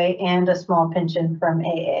TWA and a small pension from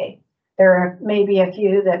AA. There are maybe a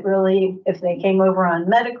few that really, if they came over on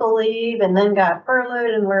medical leave and then got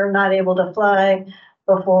furloughed and were not able to fly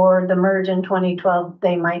before the merge in 2012,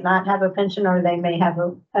 they might not have a pension, or they may have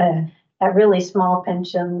a really small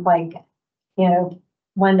pension, like, $1,000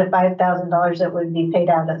 to $5,000 that would be paid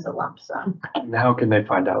out as a lump sum. And how can they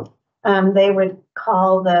find out? They would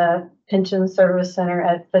call the pension service center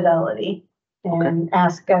at Fidelity and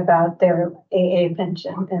ask about their AA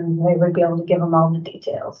pension, and they would be able to give them all the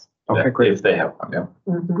details. Okay, great. If they have one, yeah.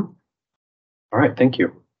 Mm-hmm. All right, thank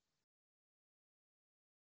you.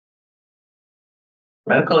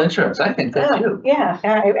 Medical insurance, I think that too. Yeah,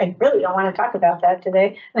 I really don't want to talk about that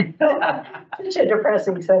today. Such a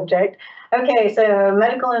depressing subject. Okay, so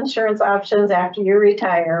medical insurance options after you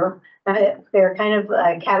retire. They're kind of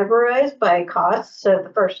categorized by cost. So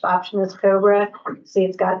the first option is COBRA. See,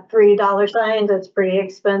 it's got $3 signs. It's pretty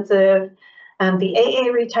expensive. The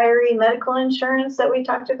AA retiree medical insurance that we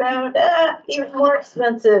talked about, even more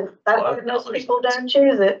expensive. That's why most people don't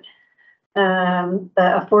choose it. The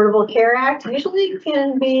Affordable Care Act usually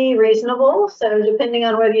can be reasonable. So depending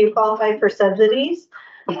on whether you qualify for subsidies.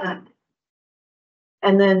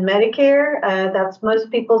 And then Medicare, that's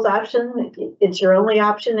most people's option. It's your only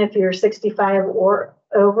option if you're 65 or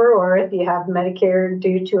over, or if you have Medicare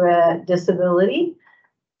due to a disability.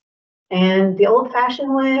 And the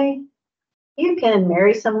old-fashioned way, you can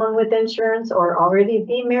marry someone with insurance or already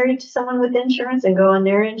be married to someone with insurance and go on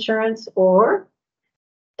their insurance, or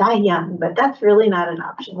die young, but that's really not an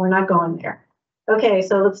option. We're not going there. Okay,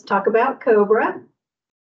 so let's talk about COBRA.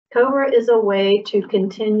 COBRA is a way to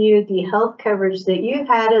continue the health coverage that you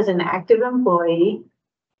had as an active employee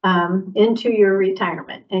into your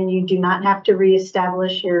retirement, and you do not have to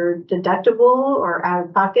reestablish your deductible or out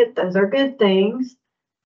of pocket. Those are good things.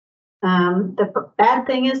 The bad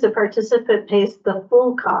thing is the participant pays the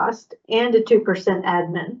full cost and a 2%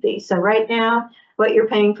 admin fee. So right now, what you're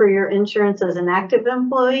paying for your insurance as an active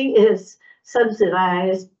employee is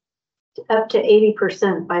subsidized up to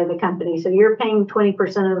 80% by the company. So you're paying 20%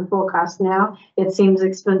 of the full cost now. It seems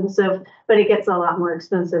expensive, but it gets a lot more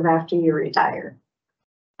expensive after you retire.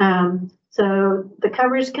 So the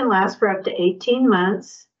coverage can last for up to 18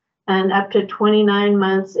 months. And up to 29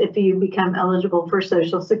 months if you become eligible for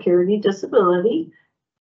Social Security disability.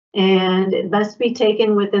 And it must be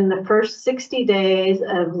taken within the first 60 days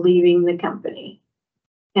of leaving the company.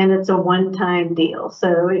 And it's a one-time deal.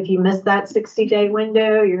 So if you miss that 60-day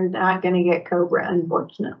window, you're not going to get COBRA,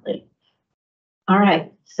 unfortunately. All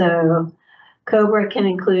right, so COBRA can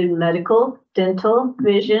include medical, dental,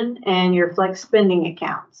 vision, and your flex spending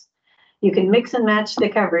accounts. You can mix and match the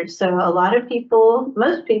coverage. So a lot of people,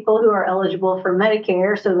 most people who are eligible for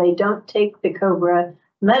Medicare, so they don't take the COBRA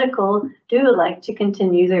medical, do like to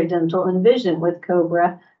continue their dental and vision with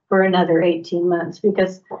COBRA for another 18 months,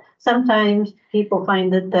 because sometimes people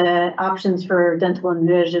find that the options for dental and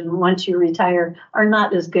vision once you retire are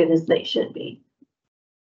not as good as they should be.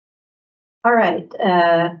 All right.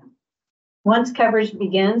 Once coverage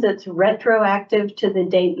begins, it's retroactive to the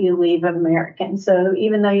date you leave American. So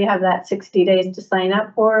even though you have that 60 days to sign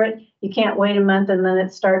up for it, you can't wait a month and then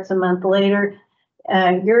it starts a month later.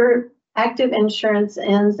 Your active insurance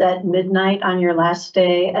ends at midnight on your last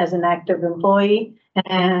day as an active employee,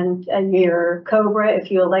 and your COBRA, if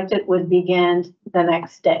you elect it, would begin the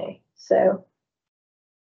next day. So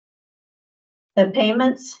the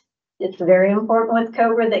payments, it's very important with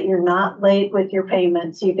COBRA that you're not late with your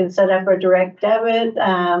payments. You can set up a direct debit,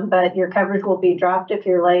 but your coverage will be dropped if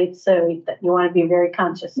you're late. So you want to be very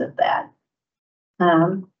conscious of that.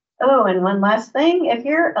 Oh, and one last thing, if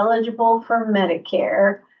you're eligible for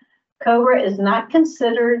Medicare, COBRA is not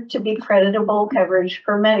considered to be creditable coverage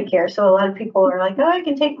for Medicare. So a lot of people are like, oh, I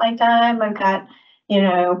can take my time. I've got, 8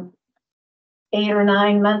 or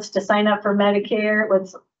 9 months to sign up for Medicare.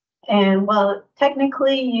 And well,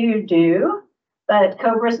 technically you do, but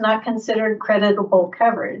COBRA is not considered creditable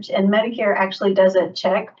coverage. And Medicare actually does a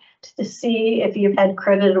check to see if you've had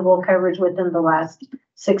creditable coverage within the last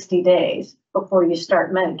 60 days before you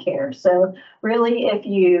start Medicare. So really, if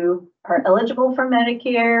you are eligible for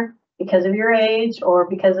Medicare because of your age or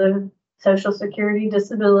because of Social Security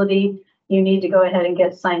disability, you need to go ahead and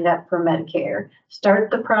get signed up for Medicare.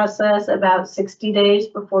 Start the process about 60 days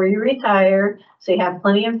before you retire, so you have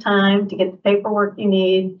plenty of time to get the paperwork you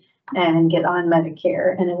need and get on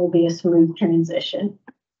Medicare, and it will be a smooth transition.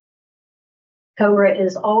 COBRA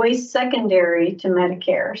is always secondary to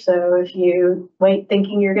Medicare, so if you wait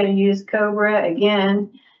thinking you're going to use COBRA again,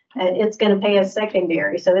 it's going to pay as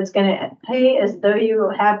secondary. So it's going to pay as though you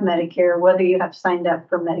have Medicare, whether you have signed up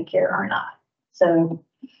for Medicare or not. So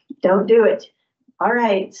don't do it. All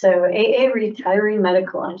right, so AA retiree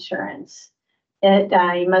medical insurance.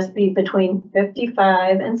 You must be between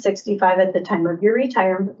 55 and 65 at the time of your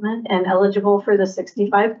retirement and eligible for the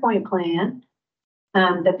 65-point plan.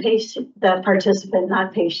 The participant,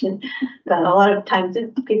 not patient, but a lot of times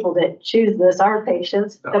people that choose this are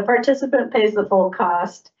patients. The participant pays the full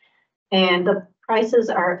cost, and the prices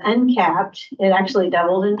are uncapped. It actually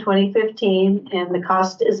doubled in 2015, and the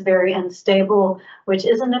cost is very unstable, which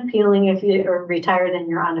isn't appealing if you're retired and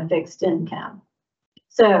you're on a fixed income.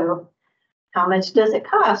 So how much does it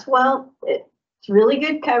cost? Well, it's really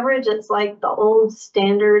good coverage. It's like the old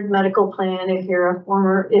standard medical plan if you're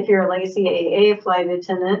a legacy AA flight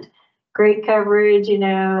attendant. Great coverage,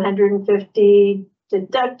 150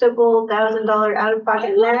 deductible, $1,000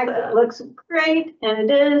 out-of-pocket max. It looks great, and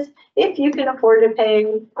it is if you can afford to pay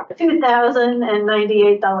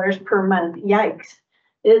 $2,098 per month. Yikes,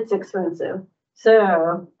 it's expensive.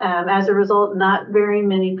 So as a result, not very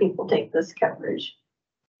many people take this coverage.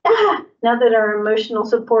 Now that our emotional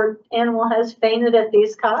support animal has fainted at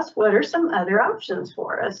these costs, what are some other options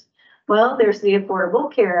for us? Well, there's the Affordable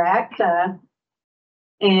Care Act.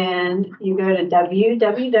 And you go to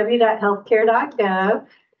www.healthcare.gov.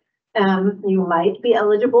 You might be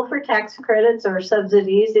eligible for tax credits or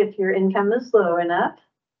subsidies if your income is low enough.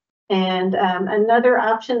 And another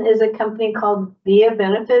option is a company called VIA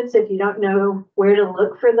Benefits. If you don't know where to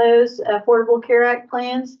look for those Affordable Care Act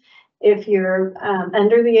plans, if you're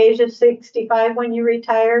under the age of 65 when you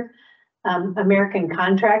retire, American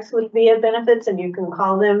contracts with VIA Benefits, and you can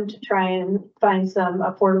call them to try and find some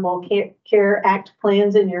Affordable Care Act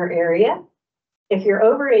plans in your area. If you're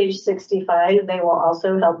over age 65, they will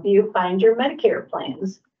also help you find your Medicare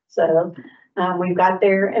plans. So we've got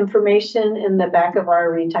their information in the back of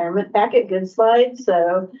our retirement packet, good slide.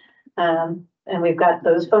 So, and we've got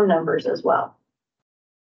those phone numbers as well.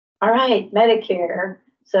 All right, Medicare.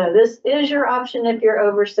 So this is your option if you're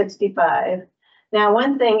over 65. Now,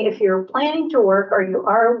 one thing, if you're planning to work or you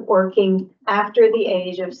are working after the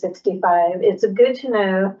age of 65, it's good to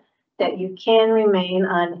know that you can remain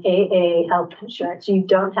on AA health insurance. You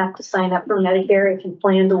don't have to sign up for Medicare if you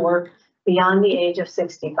plan to work beyond the age of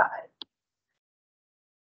 65.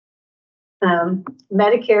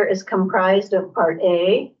 Medicare is comprised of Part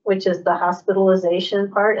A, which is the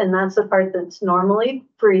hospitalization part, and that's the part that's normally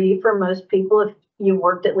free for most people if you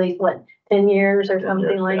worked at least, 10 years or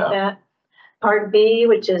something like that. Part B,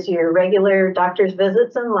 which is your regular doctor's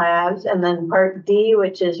visits and labs, and then Part D,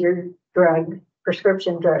 which is your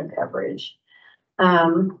prescription drug coverage.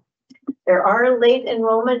 There are late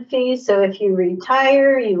enrollment fees. So if you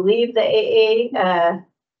retire, you leave the AA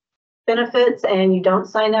benefits and you don't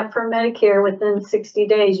sign up for Medicare within 60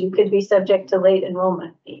 days, you could be subject to late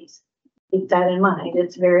enrollment fees. Keep that in mind.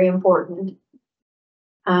 It's very important.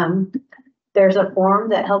 There's a form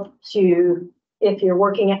that helps you if you're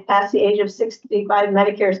working at past the age of 65.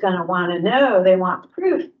 Medicare is going to want to know. They want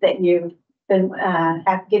proof that you've been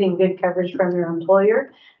getting good coverage from your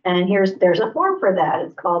employer. And there's a form for that.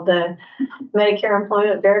 It's called the Medicare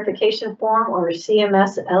Employment Verification Form, or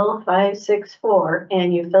CMS L564.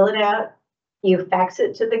 And you fill it out, you fax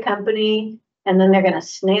it to the company, and then they're going to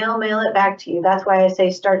snail mail it back to you. That's why I say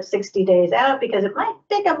start 60 days out, because it might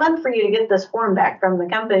take a month for you to get this form back from the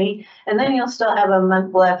company. And then you'll still have a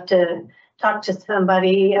month left to talk to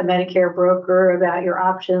somebody, a Medicare broker, about your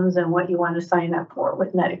options and what you want to sign up for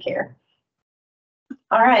with Medicare.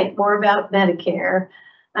 All right, more about Medicare.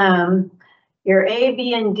 Your A,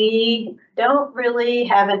 B, and D don't really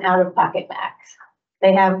have an out-of-pocket max.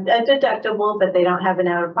 They have a deductible, but they don't have an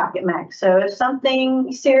out-of-pocket max. So if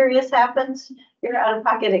something serious happens, your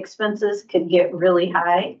out-of-pocket expenses could get really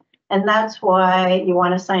high. And that's why you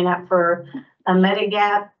want to sign up for a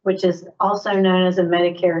Medigap, which is also known as a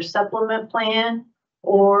Medicare supplement plan,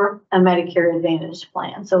 or a Medicare Advantage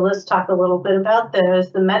plan. So let's talk a little bit about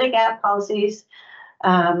those. The Medigap policies,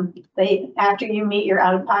 after you meet your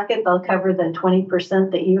out-of-pocket, they'll cover the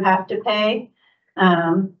 20% that you have to pay.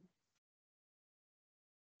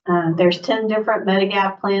 There's 10 different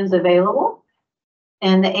Medigap plans available,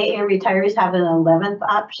 and the AA retirees have an 11th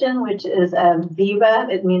option, which is a VIVA.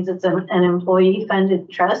 It means it's an employee-funded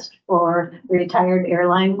trust for retired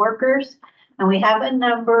airline workers. And we have a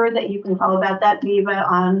number that you can call about that VIVA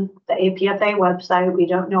on the APFA website. We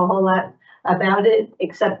don't know a whole lot about it,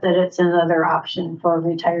 except that it's another option for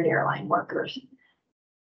retired airline workers.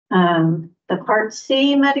 The Part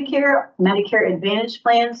C Medicare Advantage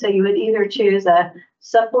plan. So you would either choose a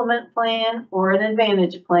supplement plan or an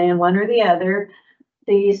Advantage plan, one or the other.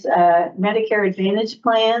 These Medicare Advantage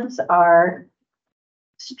plans are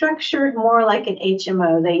structured more like an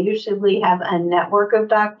HMO. They usually have a network of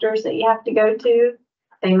doctors that you have to go to.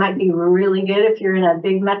 They might be really good if you're in a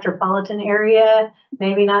big metropolitan area,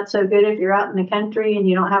 maybe not so good if you're out in the country and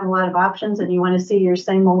you don't have a lot of options and you want to see your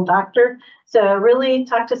same old doctor. So really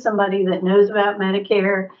talk to somebody that knows about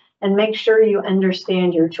Medicare and make sure you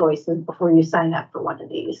understand your choices before you sign up for one of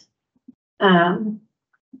these. Here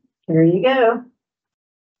you go.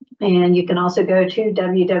 And you can also go to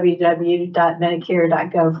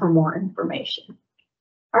www.medicare.gov for more information.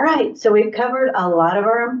 All right, so we've covered a lot of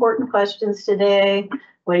our important questions today.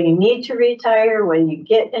 What do you need to retire? What do you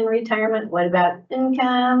get in retirement? What about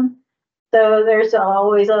income? So there's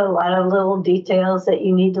always a lot of little details that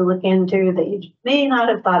you need to look into that you may not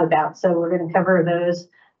have thought about. So we're going to cover those.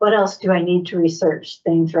 What else do I need to research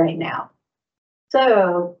things right now?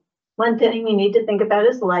 So one thing you need to think about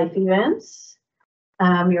is life events.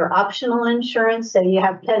 Your optional insurance, say you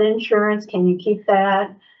have pet insurance, can you keep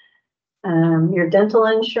that? Your dental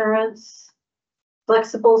insurance,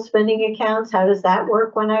 flexible spending accounts, how does that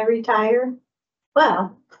work when I retire?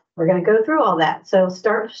 Well, we're going to go through all that. So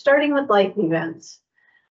starting with life events.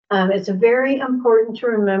 It's very important to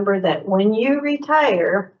remember that when you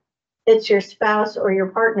retire, it's your spouse or your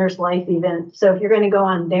partner's life event. So if you're going to go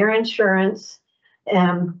on their insurance,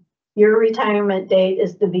 your retirement date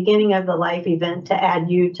is the beginning of the life event to add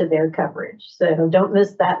you to their coverage. So don't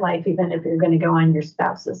miss that life event if you're going to go on your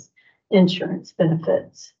spouse's insurance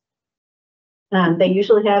benefits. They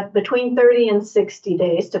usually have between 30 and 60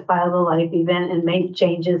 days to file the life event and make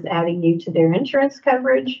changes adding you to their insurance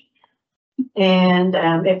coverage. And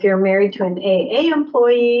if you're married to an AA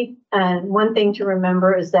employee, one thing to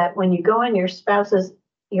remember is that when you go on your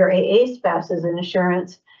AA spouse's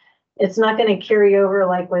insurance, it's not going to carry over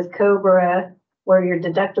like with COBRA, where your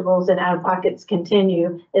deductibles and out-of-pockets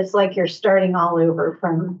continue. It's like you're starting all over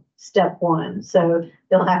from step one. So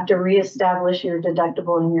you'll have to reestablish your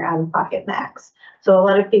deductible and your out-of-pocket max. So a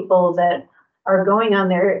lot of people that are going on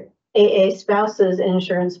their AA spouse's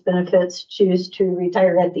insurance benefits choose to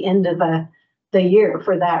retire at the end of the year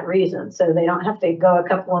for that reason. So they don't have to go a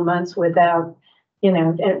couple of months without,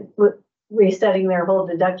 resetting their whole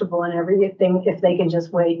deductible and everything if they can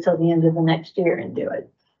just wait till the end of the next year and do it.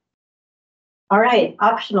 All right,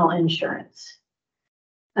 optional insurance.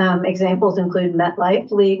 Examples include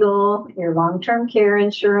MetLife Legal, your long-term care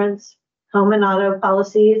insurance, home and auto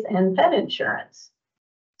policies, and pet insurance.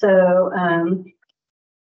 So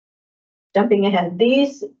jumping ahead,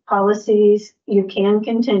 these policies you can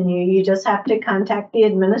continue. You just have to contact the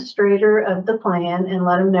administrator of the plan and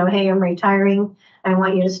let them know, hey, I'm retiring. I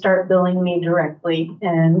want you to start billing me directly.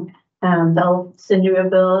 And They'll send you a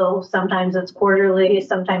bill. Sometimes it's quarterly,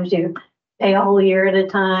 sometimes you pay a whole year at a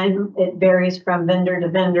time. It varies from vendor to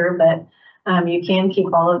vendor, but you can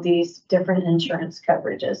keep all of these different insurance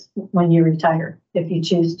coverages when you retire, if you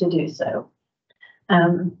choose to do so.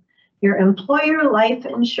 Your employer life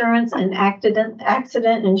insurance and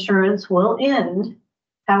accident insurance will end.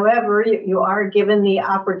 However, you are given the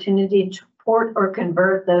opportunity to port or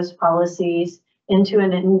convert those policies into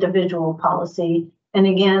an individual policy. And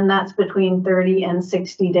again, that's between 30 and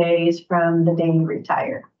 60 days from the day you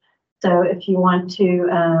retire. So if you want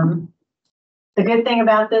to, the good thing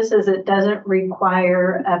about this is it doesn't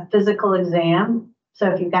require a physical exam. So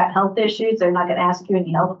if you've got health issues, they're not going to ask you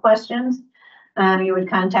any health questions. You would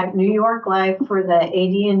contact New York Life for the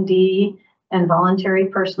AD&D and voluntary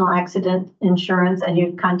personal accident insurance, and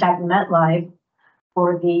you'd contact MetLife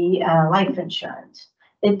for the life insurance.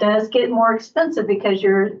 It does get more expensive because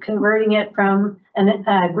you're converting it from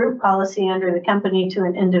a group policy under the company to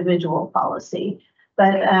an individual policy.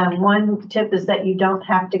 But one tip is that you don't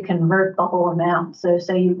have to convert the whole amount. So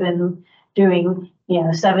say you've been doing,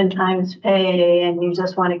 7 times pay and you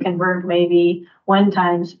just want to convert maybe 1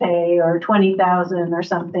 times pay or 20,000 or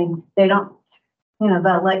something. They don't,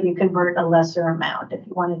 they'll let you convert a lesser amount if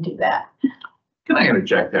you want to do that. Can I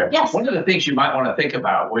interject there? Yes. One of the things you might want to think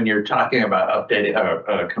about when you're talking about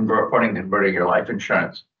updating, converting your life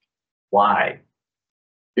insurance, why?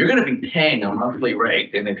 You're going to be paying a monthly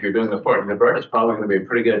rate, and if you're doing the port and convert, it's probably going to be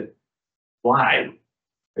pretty good. Why?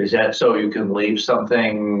 Is that so you can leave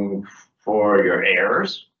something for your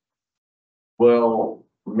heirs? Well,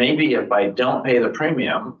 maybe if I don't pay the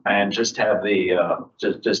premium and just have the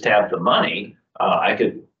just have the money, I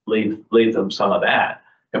could leave them some of that.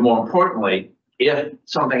 And more importantly, if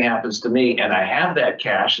something happens to me and I have that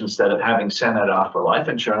cash, instead of having sent it off for life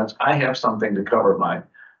insurance, I have something to cover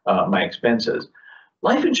my expenses.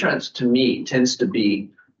 Life insurance to me tends to be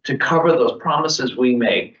to cover those promises we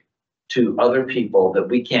make to other people that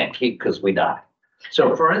we can't keep because we die.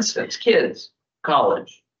 So for instance, kids,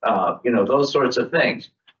 college, those sorts of things.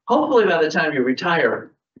 Hopefully by the time you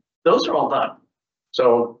retire, those are all done.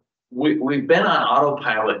 So we've been on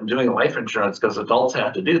autopilot and doing life insurance because adults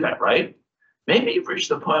have to do that, right? Maybe you've reached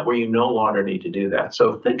the point where you no longer need to do that.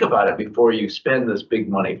 So think about it before you spend this big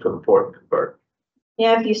money for the port and convert.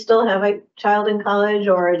 Yeah, if you still have a child in college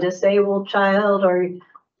or a disabled child, or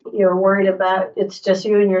you're worried about it's just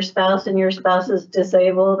you and your spouse is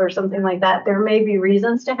disabled or something like that, there may be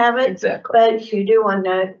reasons to have it. Exactly. But you do want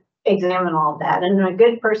to examine all that. And a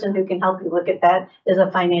good person who can help you look at that is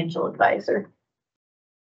a financial advisor.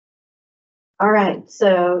 All right,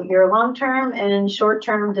 so your long-term and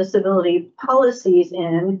short-term disability policies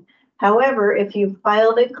end. However, if you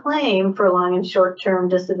filed a claim for long and short-term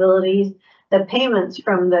disabilities, the payments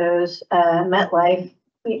from those MetLife,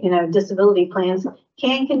 disability plans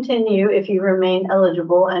can continue if you remain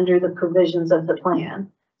eligible under the provisions of the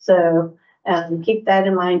plan. So keep that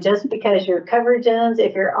in mind. Just because your coverage ends,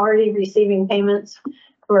 if you're already receiving payments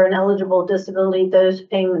for an eligible disability, those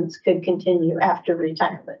payments could continue after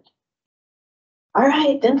retirement. All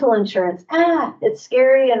right, dental insurance. It's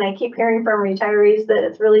scary, and I keep hearing from retirees that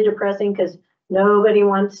it's really depressing because nobody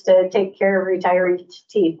wants to take care of retiree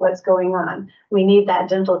teeth. What's going on? We need that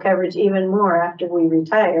dental coverage even more after we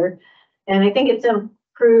retire. And I think it's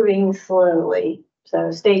improving slowly,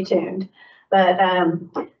 so stay tuned. But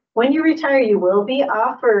when you retire, you will be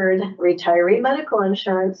offered retiree medical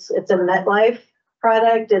insurance. It's a MetLife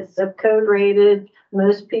product. It's zip code rated.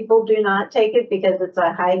 Most people do not take it because it's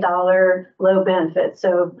a high dollar, low benefit.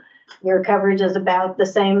 So your coverage is about the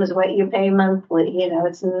same as what you pay monthly.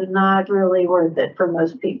 It's not really worth it for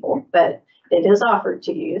most people, but it is offered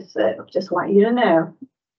to you. So just want you to know.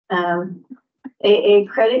 AA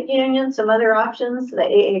Credit Union, some other options. The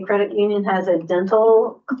AA Credit Union has a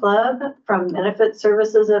dental club from Benefit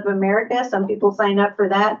Services of America. Some people sign up for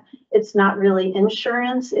that. It's not really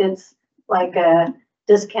insurance. It's like a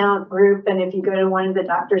discount group, and if you go to one of the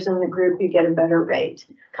doctors in the group, you get a better rate.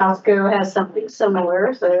 Costco has something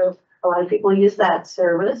similar, so a lot of people use that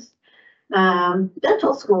service.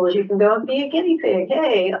 Dental schools, you can go and be a guinea pig.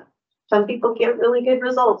 Hey, some people get really good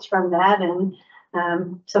results from that,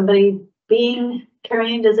 and somebody being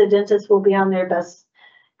trained as a dentist will be on their best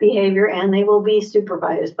behavior, and they will be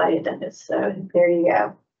supervised by a dentist. So there you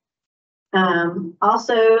go.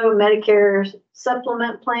 Also, Medicare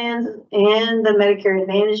supplement plans and the Medicare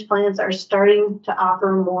Advantage plans are starting to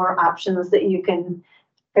offer more options that you can,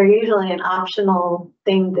 they're usually an optional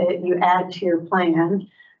thing that you add to your plan.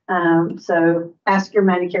 So ask your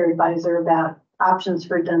Medicare advisor about options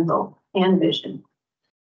for dental and vision.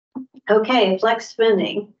 Okay, flex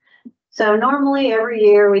spending. So normally every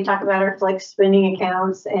year we talk about our flex spending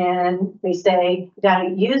accounts and we say, you gotta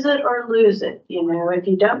use it or lose it. You know, if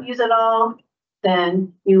you don't use it all,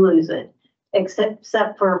 then you lose it.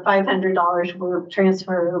 Except for $500 will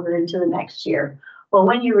transfer over into the next year. Well,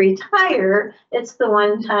 when you retire, it's the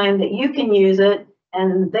one time that you can use it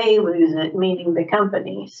and they lose it, meaning the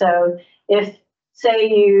company. So if, say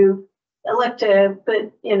you elect to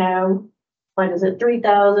put, you know, what is it,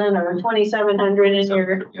 3,000 or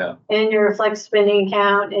 2,700 in your flex spending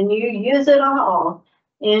account, and you use it all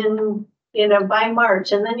in, you know, by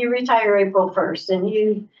March, and then you retire April 1st, and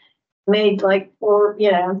you made like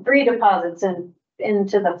 3 deposits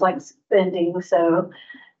into the flex spending. So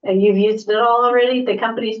you've used it all already. The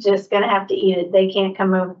company's just going to have to eat it. They can't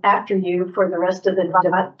come after you for the rest of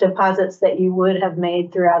the deposits that you would have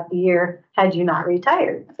made throughout the year had you not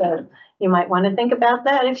retired. So you might want to think about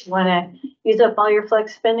that. If you want to use up all your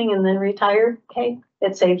flex spending and then retire, okay,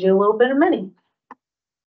 it saves you a little bit of money.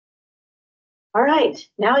 All right,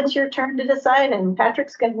 now it's your turn to decide, and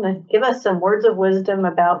Patrick's going to give us some words of wisdom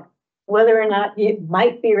about whether or not you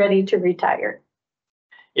might be ready to retire.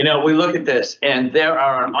 You know, we look at this and there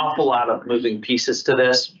are an awful lot of moving pieces to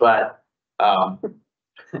this, but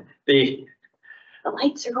the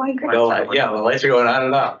lights are going crazy. the lights are going on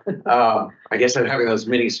and on. I guess I'm having those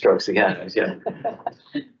mini strokes again.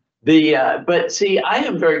 Yeah. But see, I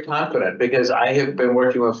am very confident because I have been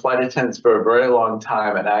working with flight attendants for a very long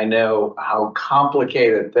time, and I know how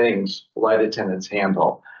complicated things flight attendants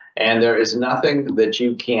handle. And there is nothing that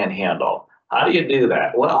you can't handle. How do you do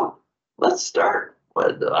that? Well, let's start a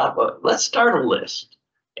list.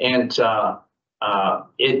 And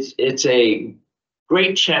it's a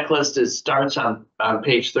great checklist. It starts on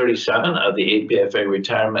page 37 of the APFA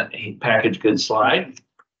retirement package good slide.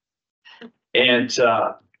 And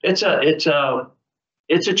it's a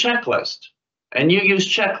checklist. And you use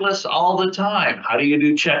checklists all the time. How do you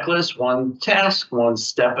do checklists? One task, one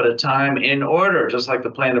step at a time in order, just like the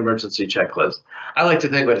planned emergency checklist. I like to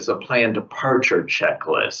think of it as a planned departure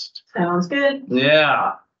checklist. Sounds good.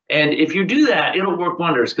 Yeah. And if you do that, it'll work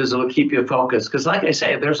wonders because it'll keep you focused. Because like I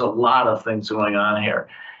say, there's a lot of things going on here.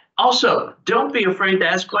 Also, don't be afraid to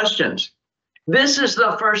ask questions. This is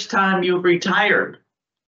the first time you've retired.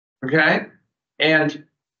 Okay? And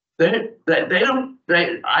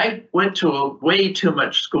I went to way too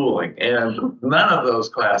much schooling, and none of those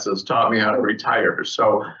classes taught me how to retire.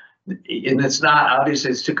 So, and it's not,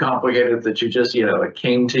 obviously it's too complicated that you just, it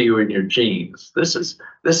came to you in your genes. This is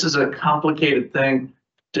a complicated thing.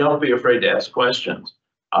 Don't be afraid to ask questions.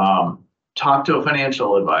 Talk to a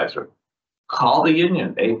financial advisor. Call the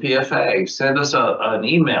union, APFA. Send us an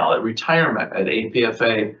email at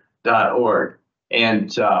retirement@apfa.org.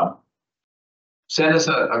 And send us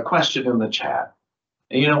a question in the chat.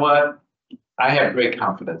 And you know what? I have great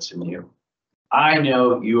confidence in you. I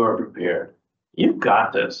know you are prepared. You've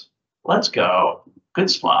got this. Let's go.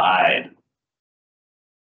 Good slide.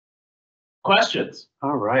 Questions?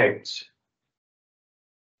 All right.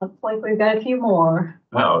 Looks like we've got a few more.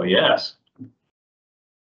 Oh, yes.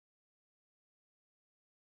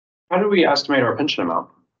 How do we estimate our pension amount?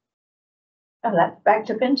 Oh, that's back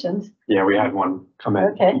to pensions. Yeah, we had one come in.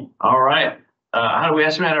 Okay. All right. How do we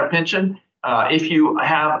estimate our pension? If you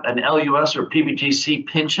have an LUS or PBGC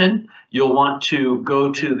pension, you'll want to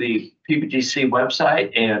go to the PBGC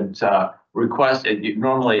website and request it.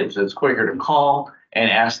 Normally, it's quicker to call and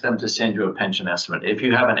ask them to send you a pension estimate. If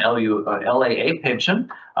you have an LAA pension,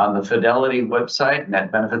 on the Fidelity website,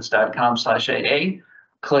 netbenefits.com/AA,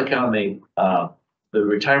 click on the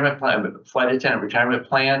retirement plan, flight attendant retirement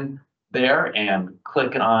plan there, and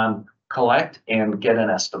click on collect and get an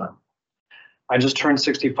estimate. I just turned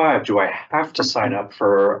 65. Do I have to sign up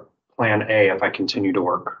for Plan A if I continue to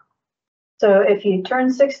work? So if you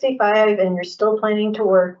turn 65 and you're still planning to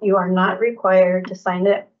work, you are not required to sign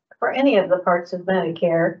up for any of the parts of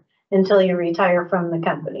Medicare until you retire from the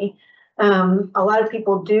company. A lot of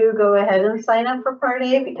people do go ahead and sign up for Part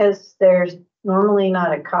A because there's normally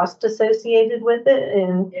not a cost associated with it.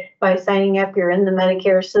 And by signing up, you're in the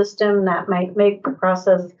Medicare system. That might make the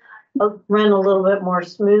process run a little bit more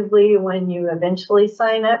smoothly when you eventually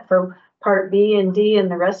sign up for Part B and D and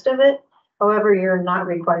the rest of it. However, you're not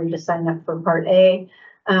required to sign up for Part A.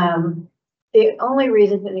 The only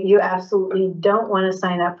reason that you absolutely don't want to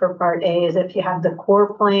sign up for Part A is if you have the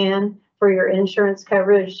core plan for your insurance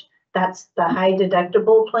coverage. That's the high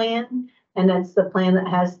deductible plan, and it's the plan that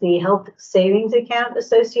has the health savings account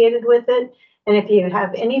associated with it. And if you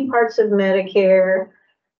have any parts of Medicare,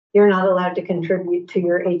 you're not allowed to contribute to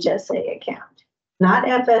your HSA account. Not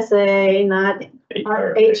FSA, not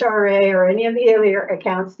HRA or any of the other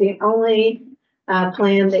accounts. The only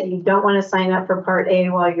plan that you don't want to sign up for Part A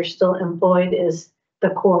while you're still employed is the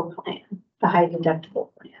core plan, the high deductible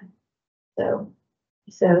plan. So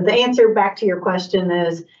the answer back to your question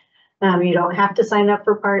is you don't have to sign up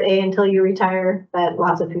for Part A until you retire, but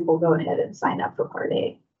lots of people go ahead and sign up for Part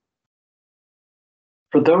A.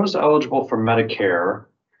 For those eligible for Medicare,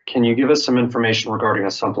 can you give us some information regarding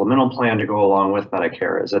a supplemental plan to go along with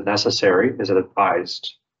Medicare? Is it necessary? Is it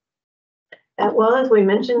advised? Well, as we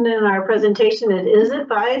mentioned in our presentation, it is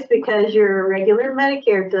advised because your regular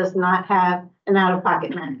Medicare does not have an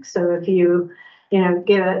out-of-pocket max. So if you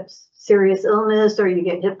get a serious illness or you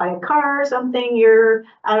get hit by a car or something, your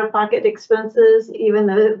out-of-pocket expenses, even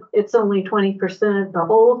though it's only 20% of the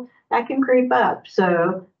whole, that can creep up.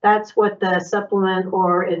 So that's what the supplement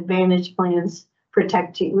or advantage plans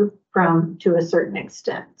protect you from to a certain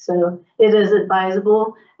extent. So it is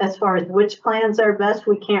advisable. As far as which plans are best,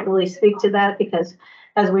 we can't really speak to that because,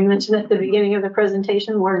 as we mentioned at the beginning of the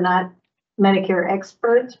presentation, we're not Medicare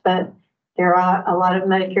experts, but there are a lot of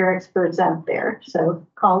Medicare experts out there. So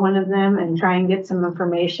call one of them and try and get some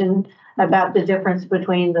information about the difference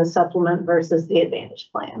between the supplement versus the advantage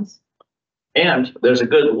plans. And there's a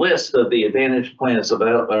good list of the advantage plans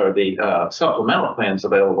available, or the supplemental plans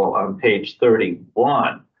available on page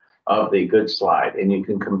 31 of the good slide. And you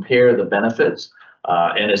can compare the benefits.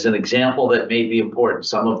 And as an example that may be important,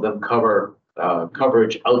 some of them cover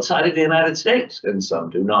coverage outside of the United States and some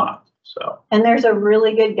do not. And there's a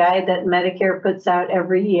really good guide that Medicare puts out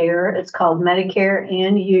every year. It's called Medicare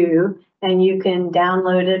and You, and you can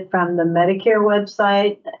download it from the Medicare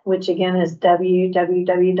website, which again is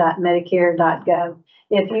www.medicare.gov.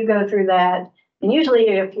 If you go through that, and usually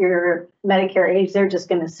if you're Medicare age, they're just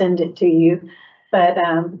going to send it to you, but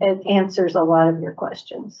it answers a lot of your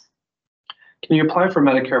questions. Can you apply for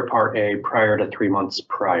Medicare Part A prior to 3 months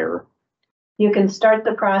prior? You can start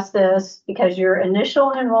the process because your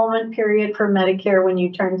initial enrollment period for Medicare when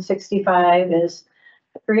you turn 65 is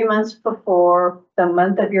 3 months before the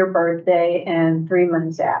month of your birthday and 3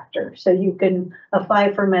 months after. So you can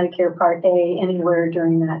apply for Medicare Part A anywhere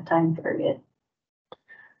during that time period.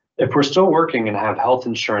 If we're still working and have health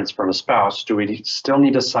insurance from a spouse, do we still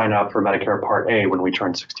need to sign up for Medicare Part A when we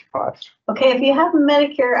turn 65? Okay, if you have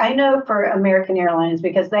Medicare, I know for American Airlines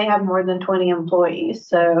because they have more than 20 employees,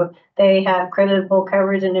 so they have creditable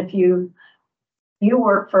coverage. And if you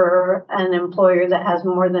work for an employer that has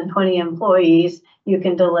more than 20 employees, you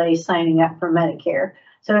can delay signing up for Medicare.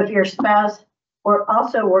 So if your spouse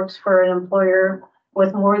also works for an employer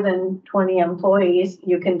with more than 20 employees,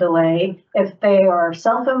 you can delay. If they are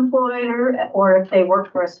self-employed or if they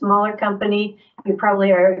work for a smaller company, you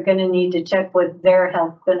probably are going to need to check with their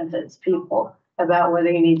health benefits people about whether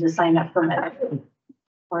you need to sign up for Medicare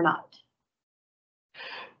or not.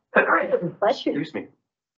 Bless you. Excuse me.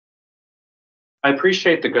 I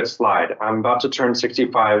appreciate the good slide. I'm about to turn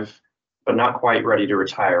 65, but not quite ready to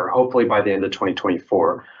retire, hopefully by the end of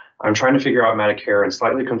 2024. I'm trying to figure out Medicare and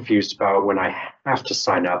slightly confused about when I have to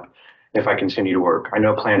sign up if I continue to work. I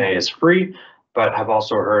know Plan A is free, but have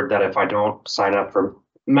also heard that if I don't sign up for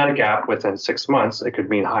Medigap within 6 months, it could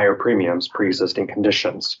mean higher premiums, pre-existing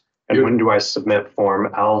conditions. And when do I submit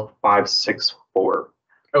Form L564?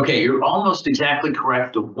 Okay, you're almost exactly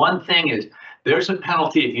correct. The one thing is there's a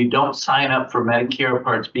penalty if you don't sign up for Medicare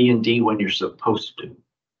Parts B and D when you're supposed to.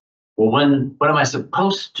 Well, what am I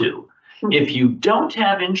supposed to? If you don't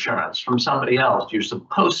have insurance from somebody else, you're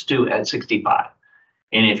supposed to at 65.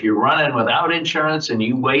 And if you're running without insurance and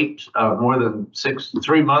you wait more than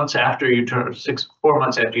 4 months after you turn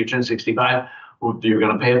 65, you're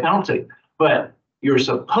going to pay a penalty. But you're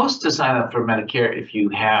supposed to sign up for Medicare if you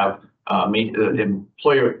have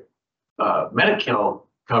employer medical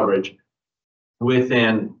coverage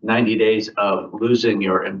within 90 days of losing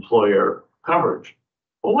your employer coverage.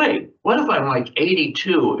 Well, wait, what if I'm like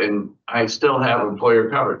 82 and I still have employer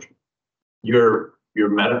coverage? Your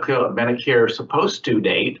Medicare supposed to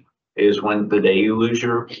date is when the day you lose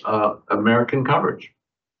your American coverage.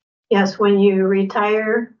 Yes, when you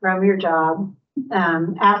retire from your job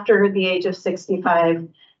after the age of 65,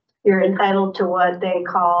 you're entitled to what they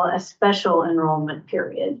call a special enrollment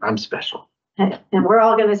period. I'm special. And we're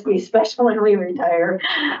all going to be special when we retire,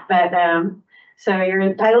 but so you're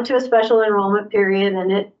entitled to a special enrollment period,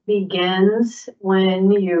 and it begins when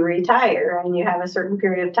you retire, and you have a certain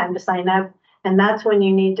period of time to sign up, and that's when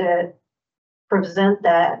you need to present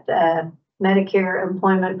that Medicare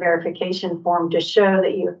employment verification form to show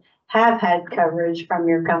that you have had coverage from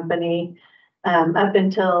your company up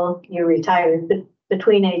until you retired,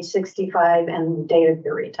 between age 65 and the date of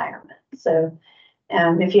your retirement. So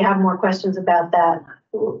if you have more questions about that,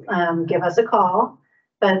 give us a call.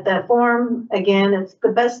 But the form, again, it's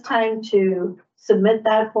the best time to submit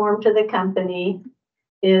that form to the company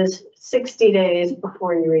is 60 days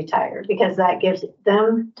before you retire, because that gives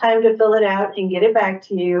them time to fill it out and get it back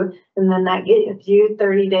to you. And then that gives you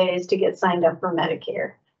 30 days to get signed up for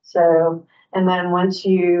Medicare. So, and then once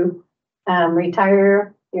you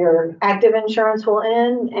retire, your active insurance will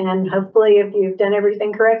end. And hopefully, if you've done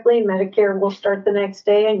everything correctly, Medicare will start the next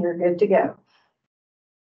day and you're good to go.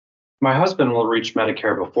 My husband will reach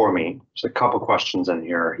Medicare before me. There's a couple questions in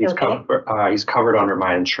here. He's covered under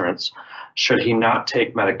my insurance. Should he not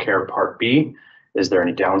take Medicare Part B? Is there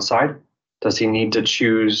any downside? Does he need to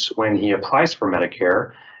choose when he applies for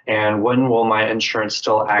Medicare? And when will my insurance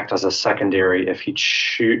still act as a secondary if he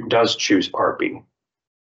does choose Part B?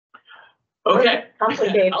 Okay,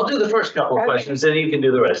 Complicated. I'll do the first couple of questions, then you can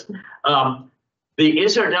do the rest.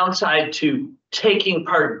 Is there a downside to taking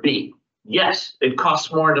Part B? Yes, it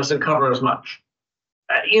costs more and doesn't cover as much.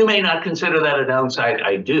 You may not consider that a downside.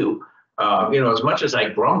 I do. As much as I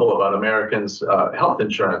grumble about Americans' health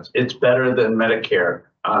insurance, it's better than Medicare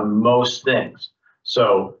on most things.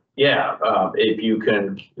 So yeah, if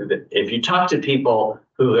you talk to people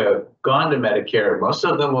who have gone to Medicare, most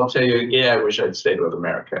of them will tell you, yeah, I wish I'd stayed with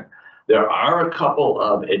America. There are a couple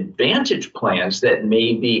of advantage plans that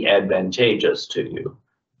may be advantageous to you,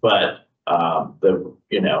 but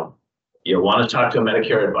you'll want to talk to a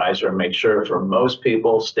Medicare advisor and make sure for most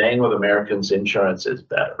people staying with Americans insurance is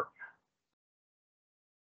better.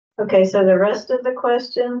 Okay, so the rest of the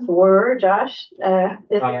questions were, Josh, is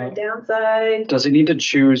there a downside? Does he need to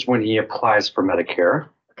choose when he applies for Medicare?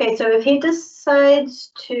 Okay, so if he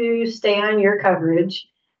decides to stay on your coverage,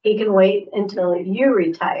 he can wait until you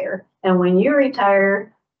retire. And when you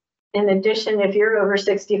retire, in addition, if you're over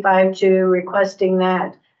 65 to requesting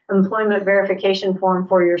that employment verification form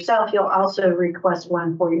for yourself, you'll also request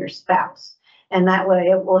one for your spouse. And that way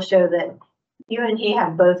it will show that you and he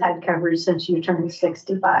have both had coverage since you turned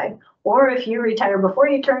 65. Or if you retire before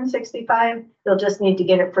you turn 65, you'll just need to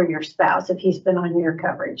get it for your spouse if he's been on your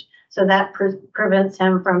coverage. So that prevents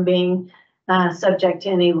him from being subject to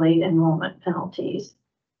any late enrollment penalties.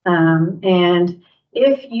 And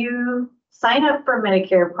if you sign up for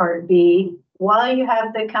Medicare Part B while you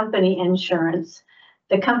have the company insurance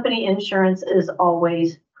is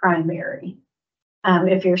always primary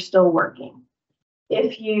if you're still working.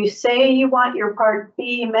 If you say you want your Part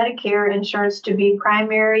B Medicare insurance to be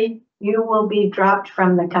primary, you will be dropped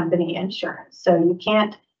from the company insurance. So you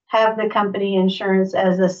can't have the company insurance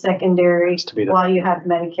as a secondary while you have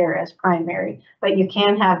Medicare as primary, but you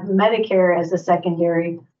can have Medicare as a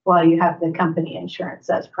secondary while you have the company insurance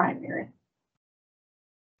as primary.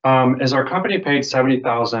 Is our company paid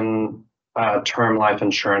 $70,000 term life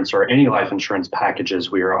insurance or any life insurance packages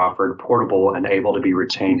we are offered portable and able to be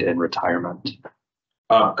retained in retirement?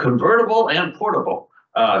 Convertible and portable.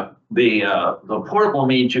 The portable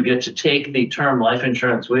means you get to take the term life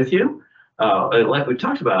insurance with you. Like we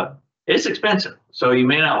talked about, it's expensive. So you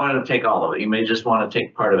may not want to take all of it. You may just want to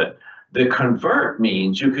take part of it. The convert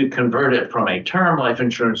means you could convert it from a term life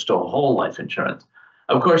insurance to a whole life insurance.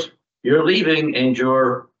 Of course, you're leaving and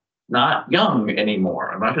you're not young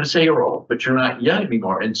anymore. I'm not going to say you're old, but you're not young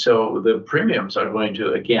anymore. And so the premiums are going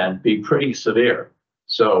to, again, be pretty severe.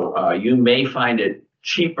 So you may find it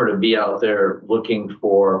cheaper to be out there looking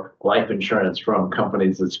for life insurance from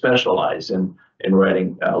companies that specialize in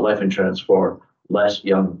writing life insurance for less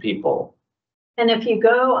young people. And if you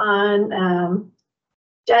go on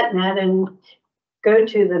JetNet and go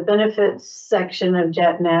to the benefits section of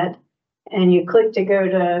JetNet, and you click to go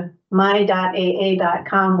to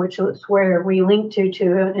my.aa.com, which is where we link to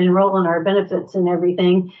enroll in our benefits and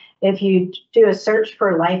everything. If you do a search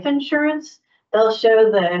for life insurance, they'll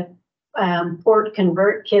show the port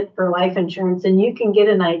convert kit for life insurance, and you can get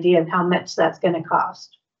an idea of how much that's going to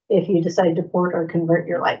cost if you decide to port or convert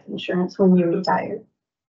your life insurance when you retire.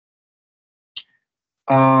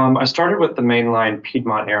 I started with the mainline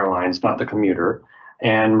Piedmont Airlines, not the commuter,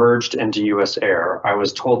 and merged into US Air. I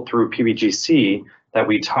was told through PBGC that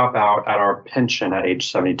we top out at our pension at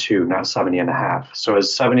age 72, not 70 and a half. So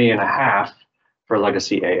is 70 and a half for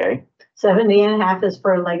Legacy AA? 70 and a half is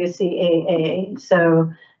for Legacy AA.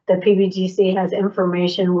 So the PBGC has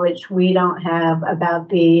information which we don't have about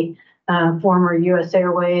the former US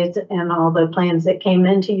Airways and all the plans that came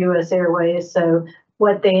into US Airways. So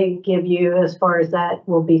what they give you as far as that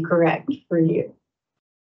will be correct for you.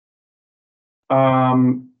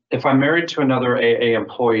 If I'm married to another AA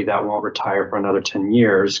employee that won't retire for another 10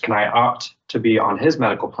 years, can I opt to be on his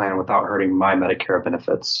medical plan without hurting my Medicare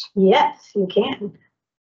benefits? Yes, you can.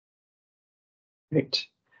 Great.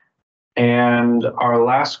 And our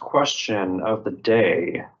last question of the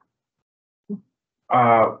day.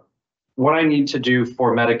 What I need to do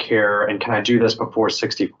for Medicare, and can I do this before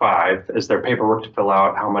 65? Is there paperwork to fill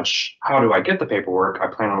out? How do I get the paperwork? I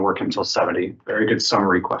plan on working until 70. Very good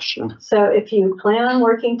summary question. So if you plan on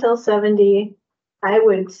working till 70, I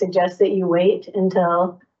would suggest that you wait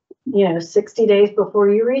until, 60 days before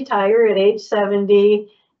you retire at age 70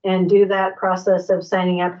 and do that process of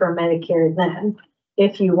signing up for Medicare then.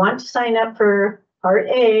 If you want to sign up for Part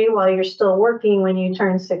A while you're still working when you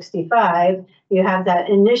turn 65, you have that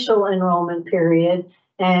initial enrollment period,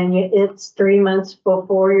 and it's 3 months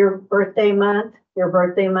before your birthday month,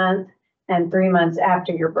 and 3 months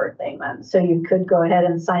after your birthday month. So you could go ahead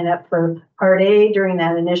and sign up for Part A during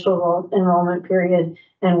that initial enrollment period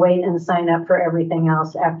and wait and sign up for everything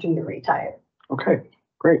else after you retire. Okay,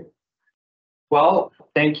 great. Well,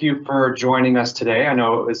 thank you for joining us today. I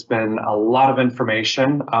know it's been a lot of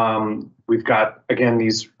information. We've got, again,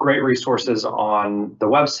 these great resources on the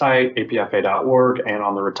website, apfa.org, and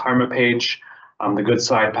on the retirement page, the Good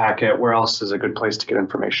Side packet. Where else is a good place to get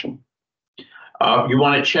information? You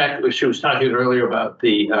want to check, she was talking earlier about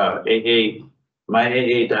the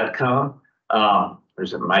myaa.com. Or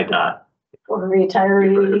is it my dot? For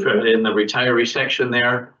retiree. In the retiree section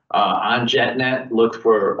there, on JetNet, look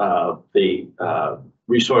for the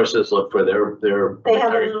resources, look for their. They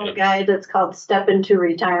have a little guide that's called Step into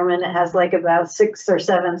Retirement. It has like about 6 or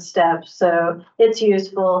 7 steps, so it's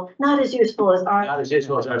useful. Not as useful as Not as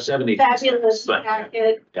useful as our 70. fabulous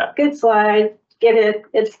packet. Yeah. Good slide. Get it.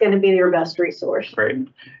 It's going to be your best resource. Great.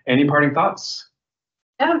 Any parting thoughts?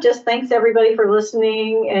 No, just thanks everybody for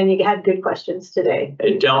listening, and you had good questions today.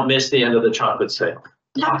 And don't miss the end of the chocolate sale.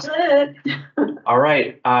 That's it. All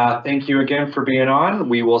right. Thank you again for being on.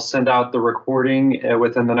 We will send out the recording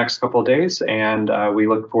within the next couple of days, and we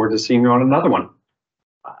look forward to seeing you on another one.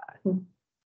 Bye.